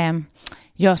finns...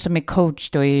 Jag som är coach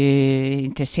då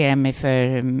intresserar mig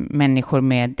för människor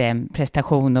med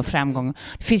prestation och framgång.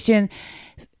 Det finns ju en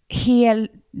hel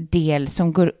del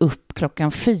som går upp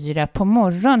 4:00 på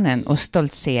morgonen och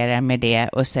stoltserar med det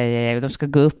och säger att de ska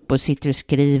gå upp och sitter och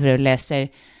skriver och läser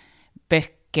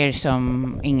böcker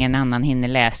som ingen annan hinner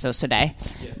läsa och sådär.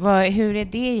 Yes. Hur är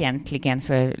det egentligen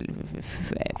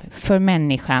för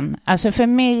människan? Alltså för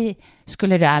mig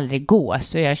skulle det aldrig gå,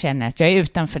 så jag känner att jag är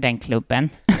utanför den klubben.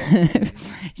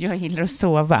 Jag gillar att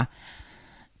sova.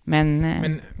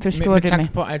 Men förstår du mig? Med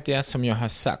tanke på allt det som jag har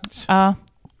sagt,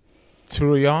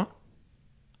 tror jag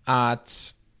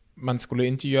att man skulle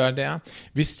inte göra det.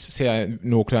 Visst ser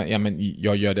några,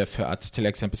 jag gör det för att till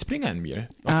exempel springa en mil.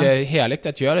 Och det är härligt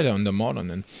att göra det under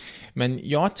morgonen. Men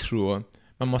jag tror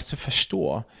man måste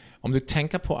förstå, om du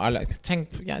tänker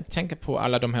på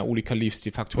alla de här olika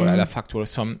livsstilfaktorer eller faktorer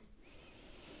som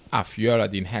avgör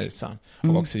din hälsa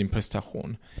och också din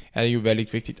prestation, är det ju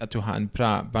väldigt viktigt att du har en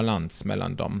bra balans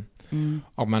mellan dem.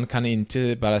 Och man kan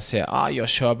inte bara säga jag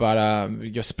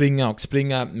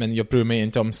springer men jag bryr mig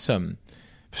inte om sömn.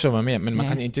 Förstår vad jag menar? Men man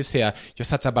kan inte säga jag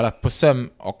satsar bara på sömn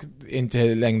och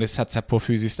inte längre satsar på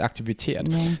fysisk aktivitet.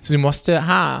 Så du måste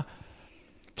ha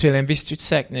till en viss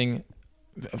utsträckning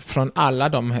från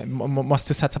alla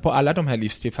måste satsa på alla de här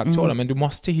livsstilfaktorerna, men du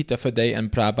måste hitta för dig en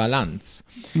bra balans.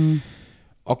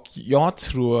 Och jag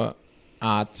tror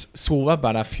att sova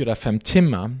bara 4-5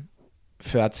 timmar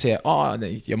för att säga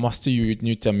jag måste ju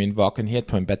utnyttja min vakenhet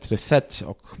på en bättre sätt,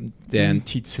 och det är en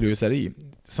tidslöseri.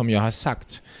 Som jag har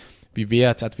sagt, vi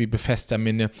vet att vi befäster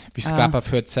minne, vi skapar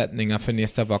förutsättningar för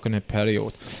nästa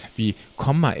vakenhetsperiod. Vi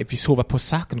sover på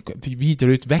saken, vi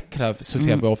vidareutvecklar så att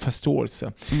säga vår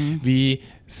förståelse. Vi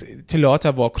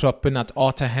tillåter vår kroppen att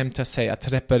återhämta sig,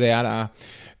 att reparera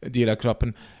delar av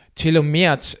kroppen. Till och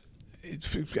med att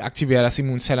aktiveras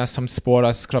immunceller som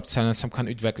spåras kroppsceller som kan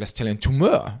utvecklas till en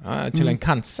tumör, till en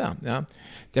cancer. Ja.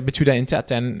 Det betyder inte att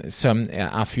den sömn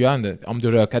är avgörande. Om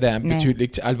du röker det är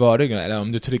betydligt allvarligare, eller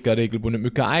om du dricker regelbundet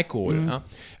mycket alkohol,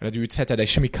 eller du utsätter dig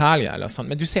kemikalier eller sånt.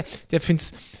 Men du ser, det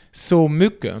finns så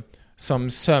mycket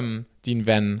som sömn din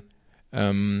vän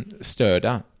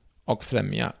stöder och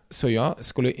främjar. Så jag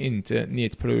skulle inte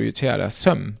nedprioritera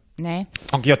sömn. Nej.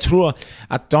 Och jag tror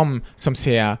att de som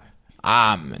säger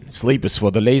sleep is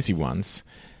for the lazy ones.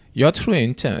 Jag tror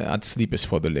inte att sleep is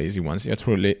for the lazy ones. Jag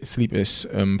tror sleep is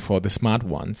for the smart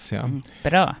ones. Ja.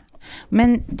 Bra.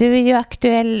 Men du är ju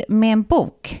aktuell med en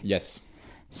bok. Yes.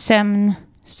 Sömn.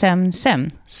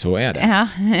 Så är det. Ja.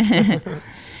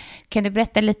 Kan du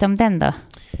berätta lite om den då?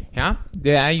 Ja,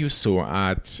 det är ju så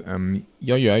att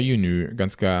jag gör ju nu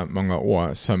ganska många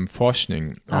år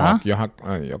sömnforskning, och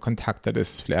jag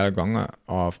kontaktades flera gånger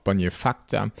av Bonnier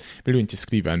Fakta. Vill du inte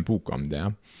skriva en bok om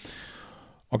det?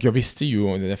 Och jag visste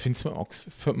ju, det finns också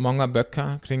många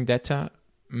böcker kring detta,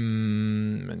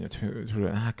 men jag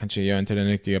tror kanske jag är inte den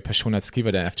riktiga personen att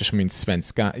skriva det, eftersom min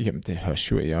svenska, det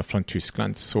hörs ju, jag är från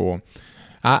Tyskland, så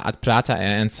att prata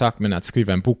är en sak, men att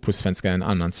skriva en bok på svenska är en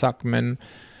annan sak. Men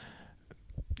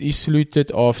i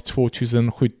slutet av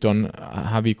 2017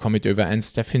 har vi kommit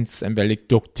överens. Det finns en väldigt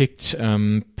duktig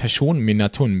person, Minna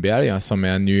Thunberg, som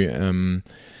är ny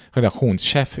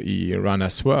redaktionschef i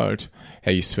Runners World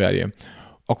här i Sverige.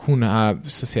 Och hon har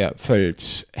så att säga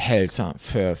följt hälsa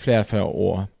för flera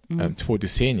år, 2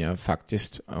 decennier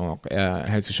faktiskt, och är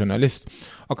hälsojournalist.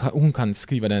 Och hon kan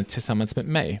skriva den tillsammans med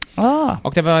mig.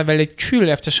 Och det var väldigt kul,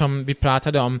 eftersom vi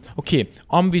pratade om,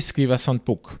 om vi skriver sånt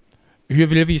bok, hur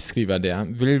vill vi skriva det?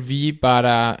 Vill vi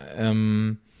bara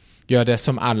göra det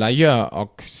som alla gör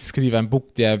och skriva en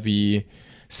bok där vi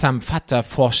sammanfattar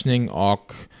forskning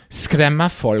och skrämma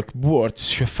folk bort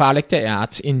hur farligt det är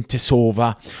att inte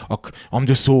sova, och om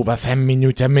du sover 5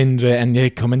 minuter mindre än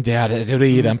rekommenderat är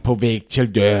redan på väg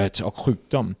till död och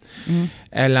sjukdom.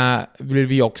 Eller vill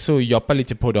vi också jobba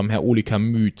lite på de här olika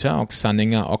myter och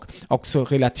sanningar och också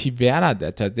relativera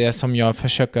detta, det som jag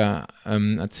försöker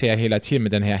att säga hela tiden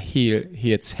med den här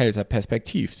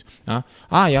helhetshälsa-perspektiv.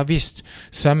 Ja visst,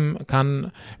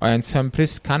 en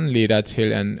sömnbrist kan leda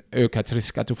till en ökad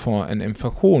risk att du får en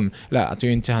infektion, eller att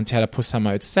du inte hanterar på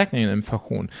samma utsträckning en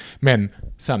infektion. Men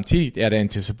samtidigt är det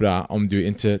inte så bra om du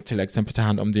inte till exempel tar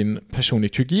hand om din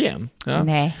personliga hygien. Ja?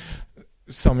 Nej.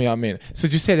 Som jag menar. Så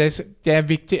du säger det är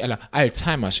viktigt, eller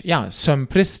Alzheimers. Ja,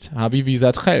 sömnbrist har vi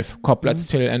visat själv kopplats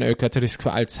till en ökad risk för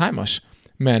Alzheimers.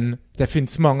 Men det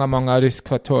finns många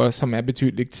riskfaktorer som är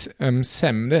betydligt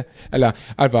sämre eller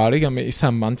allvarligare i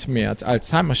samband med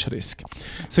Alzheimers risk.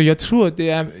 Så jag tror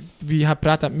vi har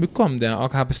pratat mycket om det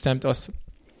och har bestämt oss,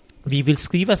 vi vill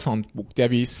skriva sånt bok där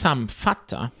vi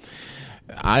samfattar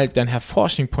all den här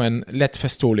forskning på en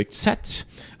lättförståeligt sätt,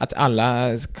 att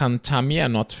alla kan ta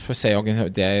med något för sig, och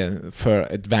det är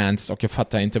för advanced och jag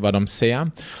fattar inte vad de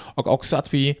säger, och också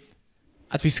att vi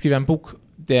skriver en bok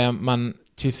där man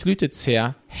till slutet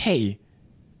säger, hej,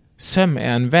 sömn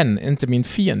är en vän, inte min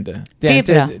fiende. Det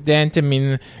är inte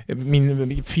min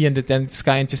fiende, den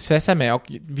ska inte stressa mig.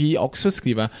 Och vi också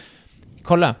skriver,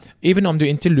 kolla, även om du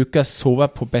inte lyckas sova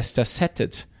på bästa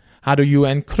sättet, har du ju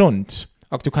en grund.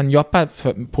 Och du kan jobba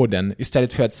på den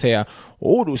istället för att säga,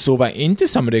 du sover inte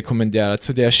som rekommenderat,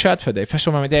 så det är kört för dig.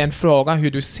 Förstår man? Det är en fråga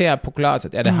hur du ser på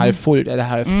glaset. Är det halvfullt eller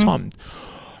halvtomt?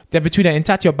 Det betyder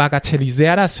inte att jag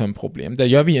bagatelliserar sömnproblem. Det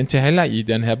gör vi inte heller i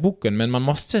den här boken. Men man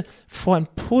måste få en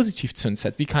positivt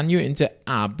synsätt. Vi kan ju inte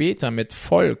arbeta med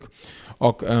folk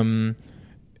och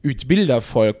utbilda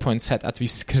folk på ett sätt att vi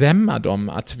skrämmer dem,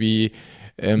 att vi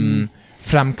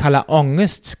framkallar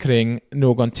ångest kring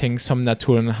någonting som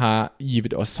naturen har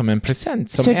givit oss som en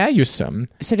present, som är ju sömn.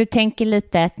 Så du tänker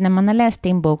lite att när man har läst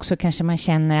din bok så kanske man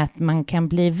känner att man kan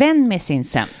bli vän med sin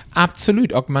sömn?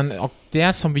 Absolut, och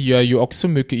det som vi gör ju också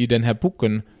mycket i den här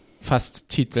boken, fast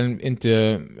titeln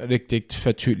inte riktigt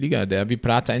förtydligar det. Vi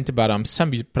pratar inte bara om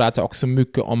sömn, vi pratar också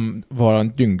mycket om vår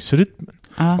dygnsrytm.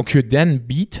 Och hur den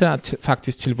bidrar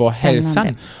faktiskt till vår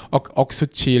hälsa och också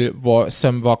till vår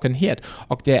sömnvakenhet.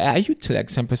 Och det är ju till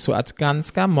exempel så att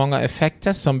ganska många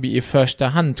effekter som vi i första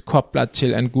hand kopplar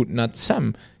till en god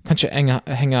nattsömn kanske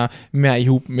hänger mer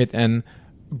ihop med en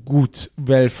god,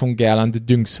 välfungerande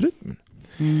dygnsrytm.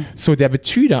 Så det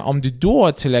betyder, om du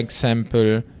då till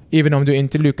exempel, även om du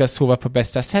inte lyckas sova på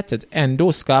bästa sättet,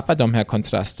 ändå skapar de här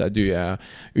kontraster. Du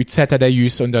utsätter dig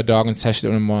ljus under dagen, särskilt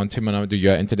under morgontimmarna, du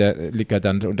gör inte det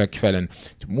likadant under kvällen.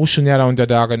 Du motionerar under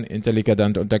dagen, inte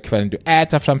likadant under kvällen. Du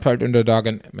äter framförallt under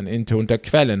dagen, men inte under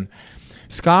kvällen.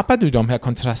 Skapar du de här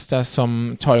kontraster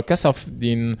som tolkas av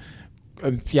din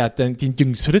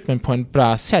dygnsrytmen på en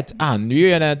bra sätt.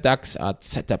 Nu är det dags att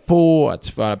sätta på,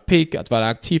 att vara pigg, att vara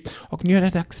aktiv, och nu är det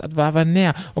dags att vara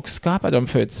ner och skapa de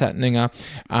förutsättningar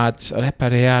att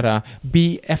reparera,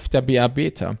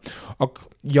 bearbeta.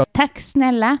 Tack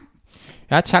snälla.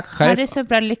 Ja, tack själv. Ha det så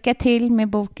bra, lycka till med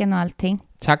boken och allting.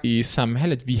 Tack. I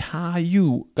samhället, vi har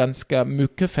ju ganska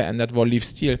mycket förändrat vår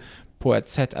livsstil på ett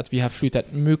sätt att vi har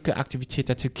flyttat mycket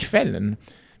aktiviteter till kvällen.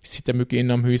 Vi sitter mycket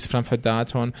inomhus framför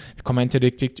datorn. Vi kommer inte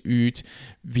riktigt ut.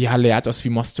 Vi har lärt oss att vi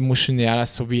måste motionera,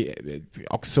 så vi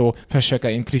också försöker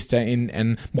inklistra in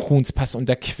en motionspass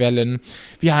under kvällen.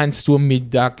 Vi har en stor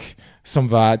middag som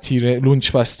var tidigare,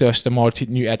 lunch var största måltid.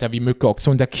 Nu äter vi mycket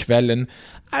också under kvällen.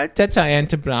 Allt detta är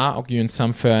inte bra och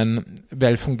gynnsamt för en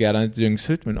välfungerande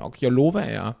dygnsrytm. Och jag lovar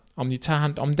er, om ni tar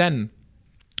hand om den,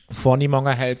 får ni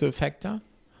många hälsoeffekter.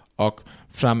 Och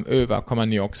framöver kommer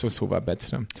ni också sova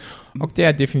bättre. Och det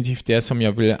är definitivt det som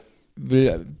jag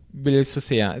vill så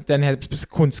säga. Den här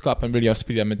kunskapen vill jag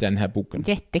sprida med den här boken.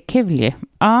 Jättekul ju.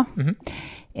 Ja.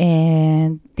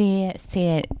 Det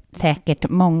ser säkert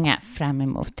många fram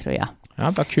emot, tror jag.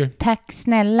 Ja, vad kul. Tack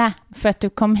snälla för att du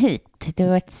kom hit. Det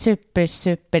var ett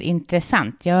super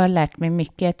intressant. Jag har lärt mig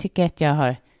mycket. Jag tycker att jag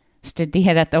har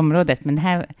studerat området,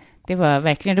 men det var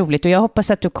verkligen roligt. Och jag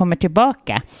hoppas att du kommer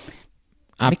tillbaka.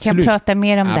 Absolut. Vi kan prata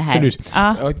mer om det här. Absolut.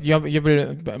 Ja. Jag vill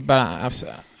bara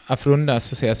avrunda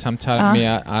så säga samtal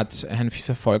med att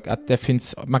hänvisa folk att det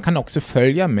finns, man kan också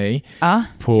följa mig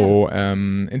på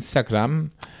Instagram.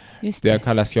 Det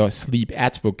kallas jag Sleep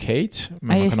Advocate.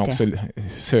 Men man kan också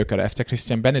söka efter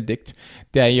Christian Benedict.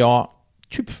 Där jag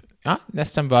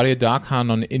nästan varje dag har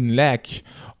någon inlägg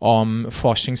om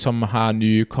forskning som har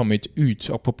nu kommit ut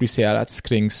och publicerats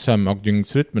kring sömn och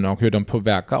dygnsrytmen och hur de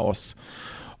påverkar oss.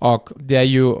 Och det är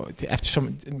ju,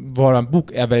 eftersom vår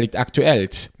bok är väldigt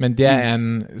aktuellt, men det är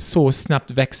en så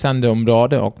snabbt växande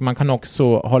område och man kan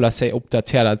också hålla sig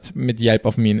uppdaterad med hjälp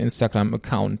av min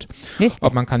Instagram-account.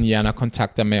 Och man kan gärna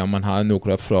kontakta mig om man har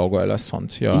några frågor eller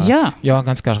sånt. Jag är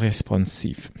ganska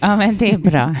responsiv. Ja, men det är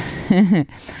bra.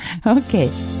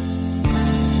 Okej.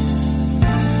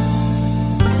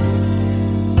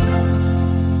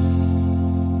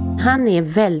 Han är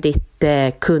väldigt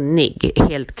kunnig,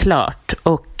 helt klart.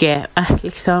 Och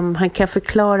liksom, han kan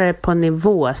förklara det på en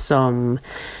nivå som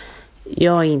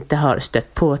jag inte har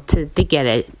stött på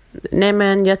tidigare. Nej,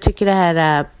 men jag tycker det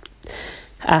här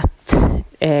att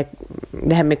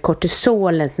det här med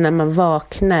kortisolet när man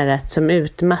vaknar, att som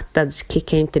utmattad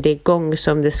kickar inte det igång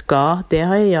som det ska. Det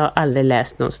har jag aldrig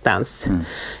läst någonstans.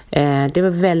 Det var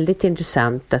väldigt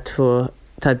intressant att få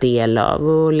ta del av.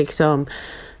 Och liksom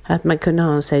att man kunde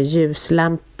ha en sån här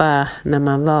ljuslampa när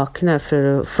man vaknar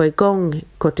för att få igång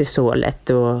kortisolet.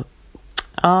 Och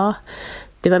ja,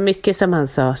 det var mycket som han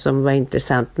sa som var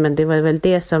intressant. Men det var väl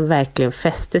det som verkligen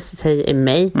fäste sig i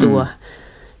mig då.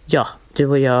 Ja, du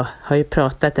och jag har ju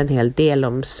pratat en hel del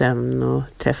om sömn och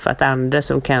träffat andra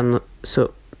som kan. Så,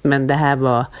 men det här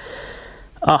var,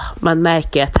 ja, man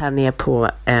märker att han är på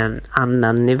en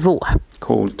annan nivå.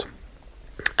 Coolt.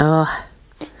 Ja.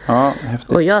 Ja,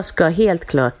 häftigt. Och jag ska helt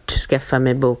klart skaffa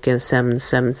mig boken Sömn.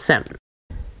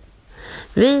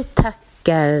 Vi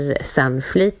tackar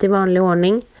Sunfleet i vanlig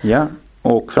ordning. Ja,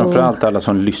 och framförallt alla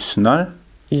som lyssnar.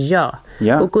 Ja,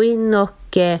 och gå in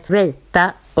och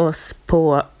ratea oss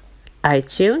på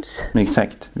iTunes.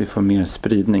 Exakt, vi får mer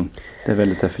spridning. Det är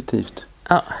väldigt effektivt.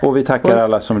 Ja. Och vi tackar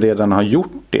alla som redan har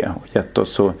gjort det och gett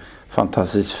oss så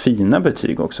fantastiskt fina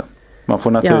betyg också. Man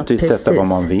får naturligtvis sätta vad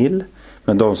man vill.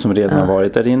 Men de som redan har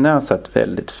varit där inne har satt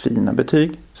väldigt fina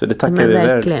betyg. Så det tackar vi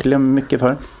verkligen mycket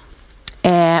för.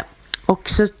 Och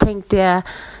så tänkte jag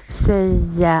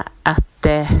säga att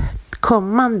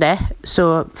kommande,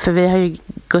 så, för vi har ju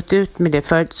gått ut med det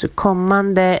förut, så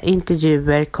kommande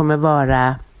intervjuer kommer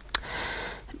vara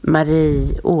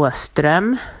Marie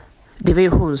Åström. Det var ju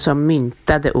hon som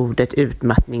myntade ordet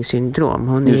utmattningssyndrom.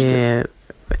 Hon är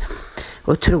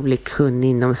otroligt kunnig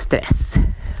inom stress.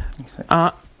 Exakt.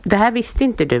 Ja, det här visste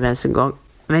inte du ens en gång.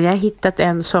 Men jag har hittat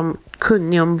en som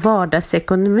kunnig om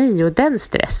vardagsekonomi och den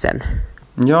stressen.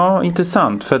 Ja,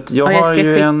 intressant. För att jag har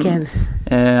ju en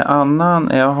annan.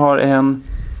 Jag har en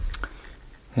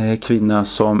kvinna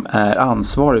som är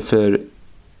ansvarig för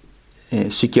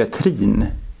psykiatrin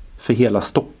för hela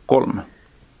Stockholm.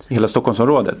 Hela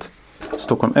Stockholmsområdet.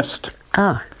 Stockholm Öst.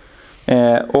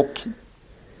 Och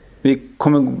vi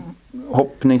kommer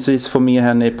hoppningsvis få med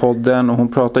henne i podden. Och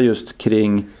hon pratar just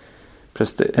kring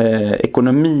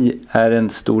ekonomi är en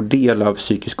stor del av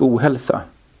psykisk ohälsa.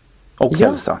 Och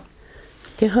hälsa.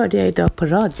 Det hörde jag idag på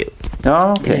radio.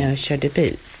 Ja, okej. När jag körde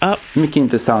bil. Ja. Mycket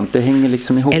intressant. Det hänger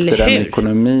liksom ihop det där med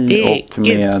ekonomi och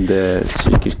med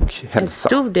psykisk hälsa. En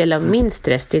stor del av min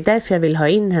stress. Det är därför jag vill ha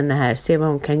in henne här. Se vad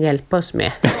hon kan hjälpa oss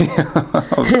med.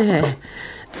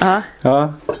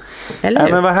 Ja. Eller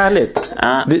hur? Men vad härligt.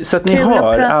 Ja. Så att ni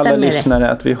hör, alla lyssnare,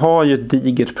 att vi har ju ett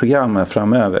digert program här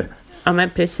framöver. Ja, men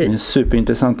precis. En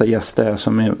superintressanta gäster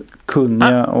som är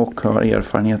kunniga och har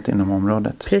erfarenhet inom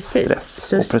området. Precis, stress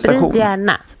så och prestation. sprid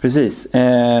gärna. Precis,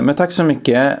 men tack så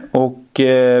mycket och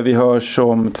vi hörs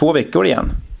om 2 veckor igen.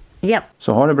 Ja.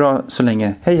 Så ha det bra så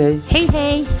länge. Hej hej! Hej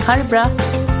hej, ha det bra!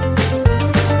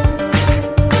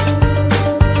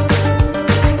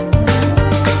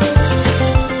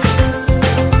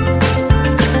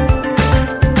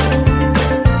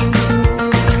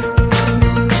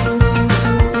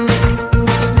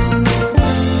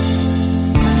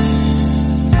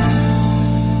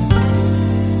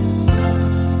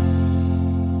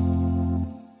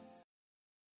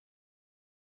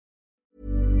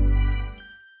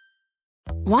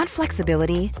 Want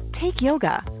flexibility? Take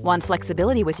yoga. Want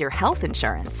flexibility with your health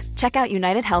insurance? Check out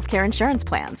United Healthcare Insurance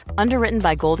Plans. Underwritten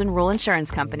by Golden Rule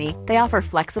Insurance Company, they offer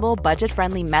flexible,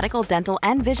 budget-friendly medical, dental,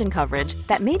 and vision coverage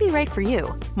that may be right for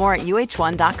you. More at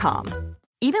uh1.com.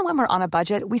 Even when we're on a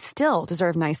budget, we still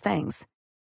deserve nice things.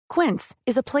 Quince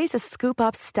is a place to scoop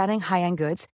up stunning high-end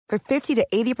goods for 50 to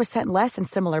 80% less than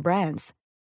similar brands.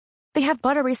 They have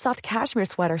buttery soft cashmere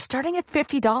sweaters starting at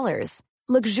 $50.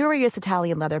 Luxurious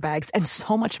Italian leather bags, and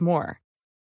so much more.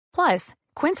 Plus,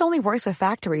 Quince only works with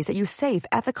factories that use safe,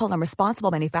 ethical, and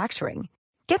responsible manufacturing.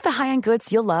 Get the high-end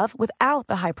goods you'll love without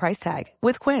the high price tag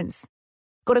with Quince.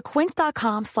 Go to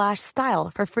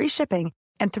quince.com/style for free shipping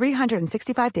and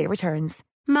 365-day returns.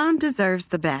 Mom deserves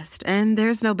the best, and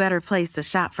there's no better place to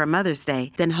shop for Mother's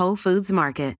Day than Whole Foods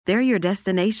Market. They're your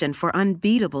destination for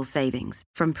unbeatable savings,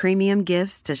 from premium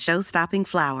gifts to show-stopping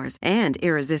flowers and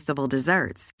irresistible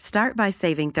desserts. Start by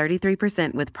saving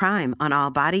 33% with Prime on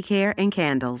all body care and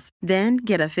candles. Then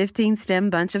get a 15-stem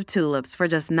bunch of tulips for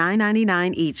just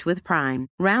 $9.99 each with Prime.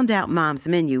 Round out Mom's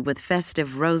menu with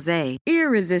festive rosé,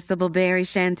 irresistible berry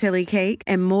chantilly cake,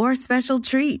 and more special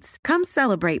treats. Come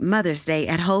celebrate Mother's Day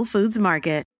at Whole Foods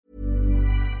Market.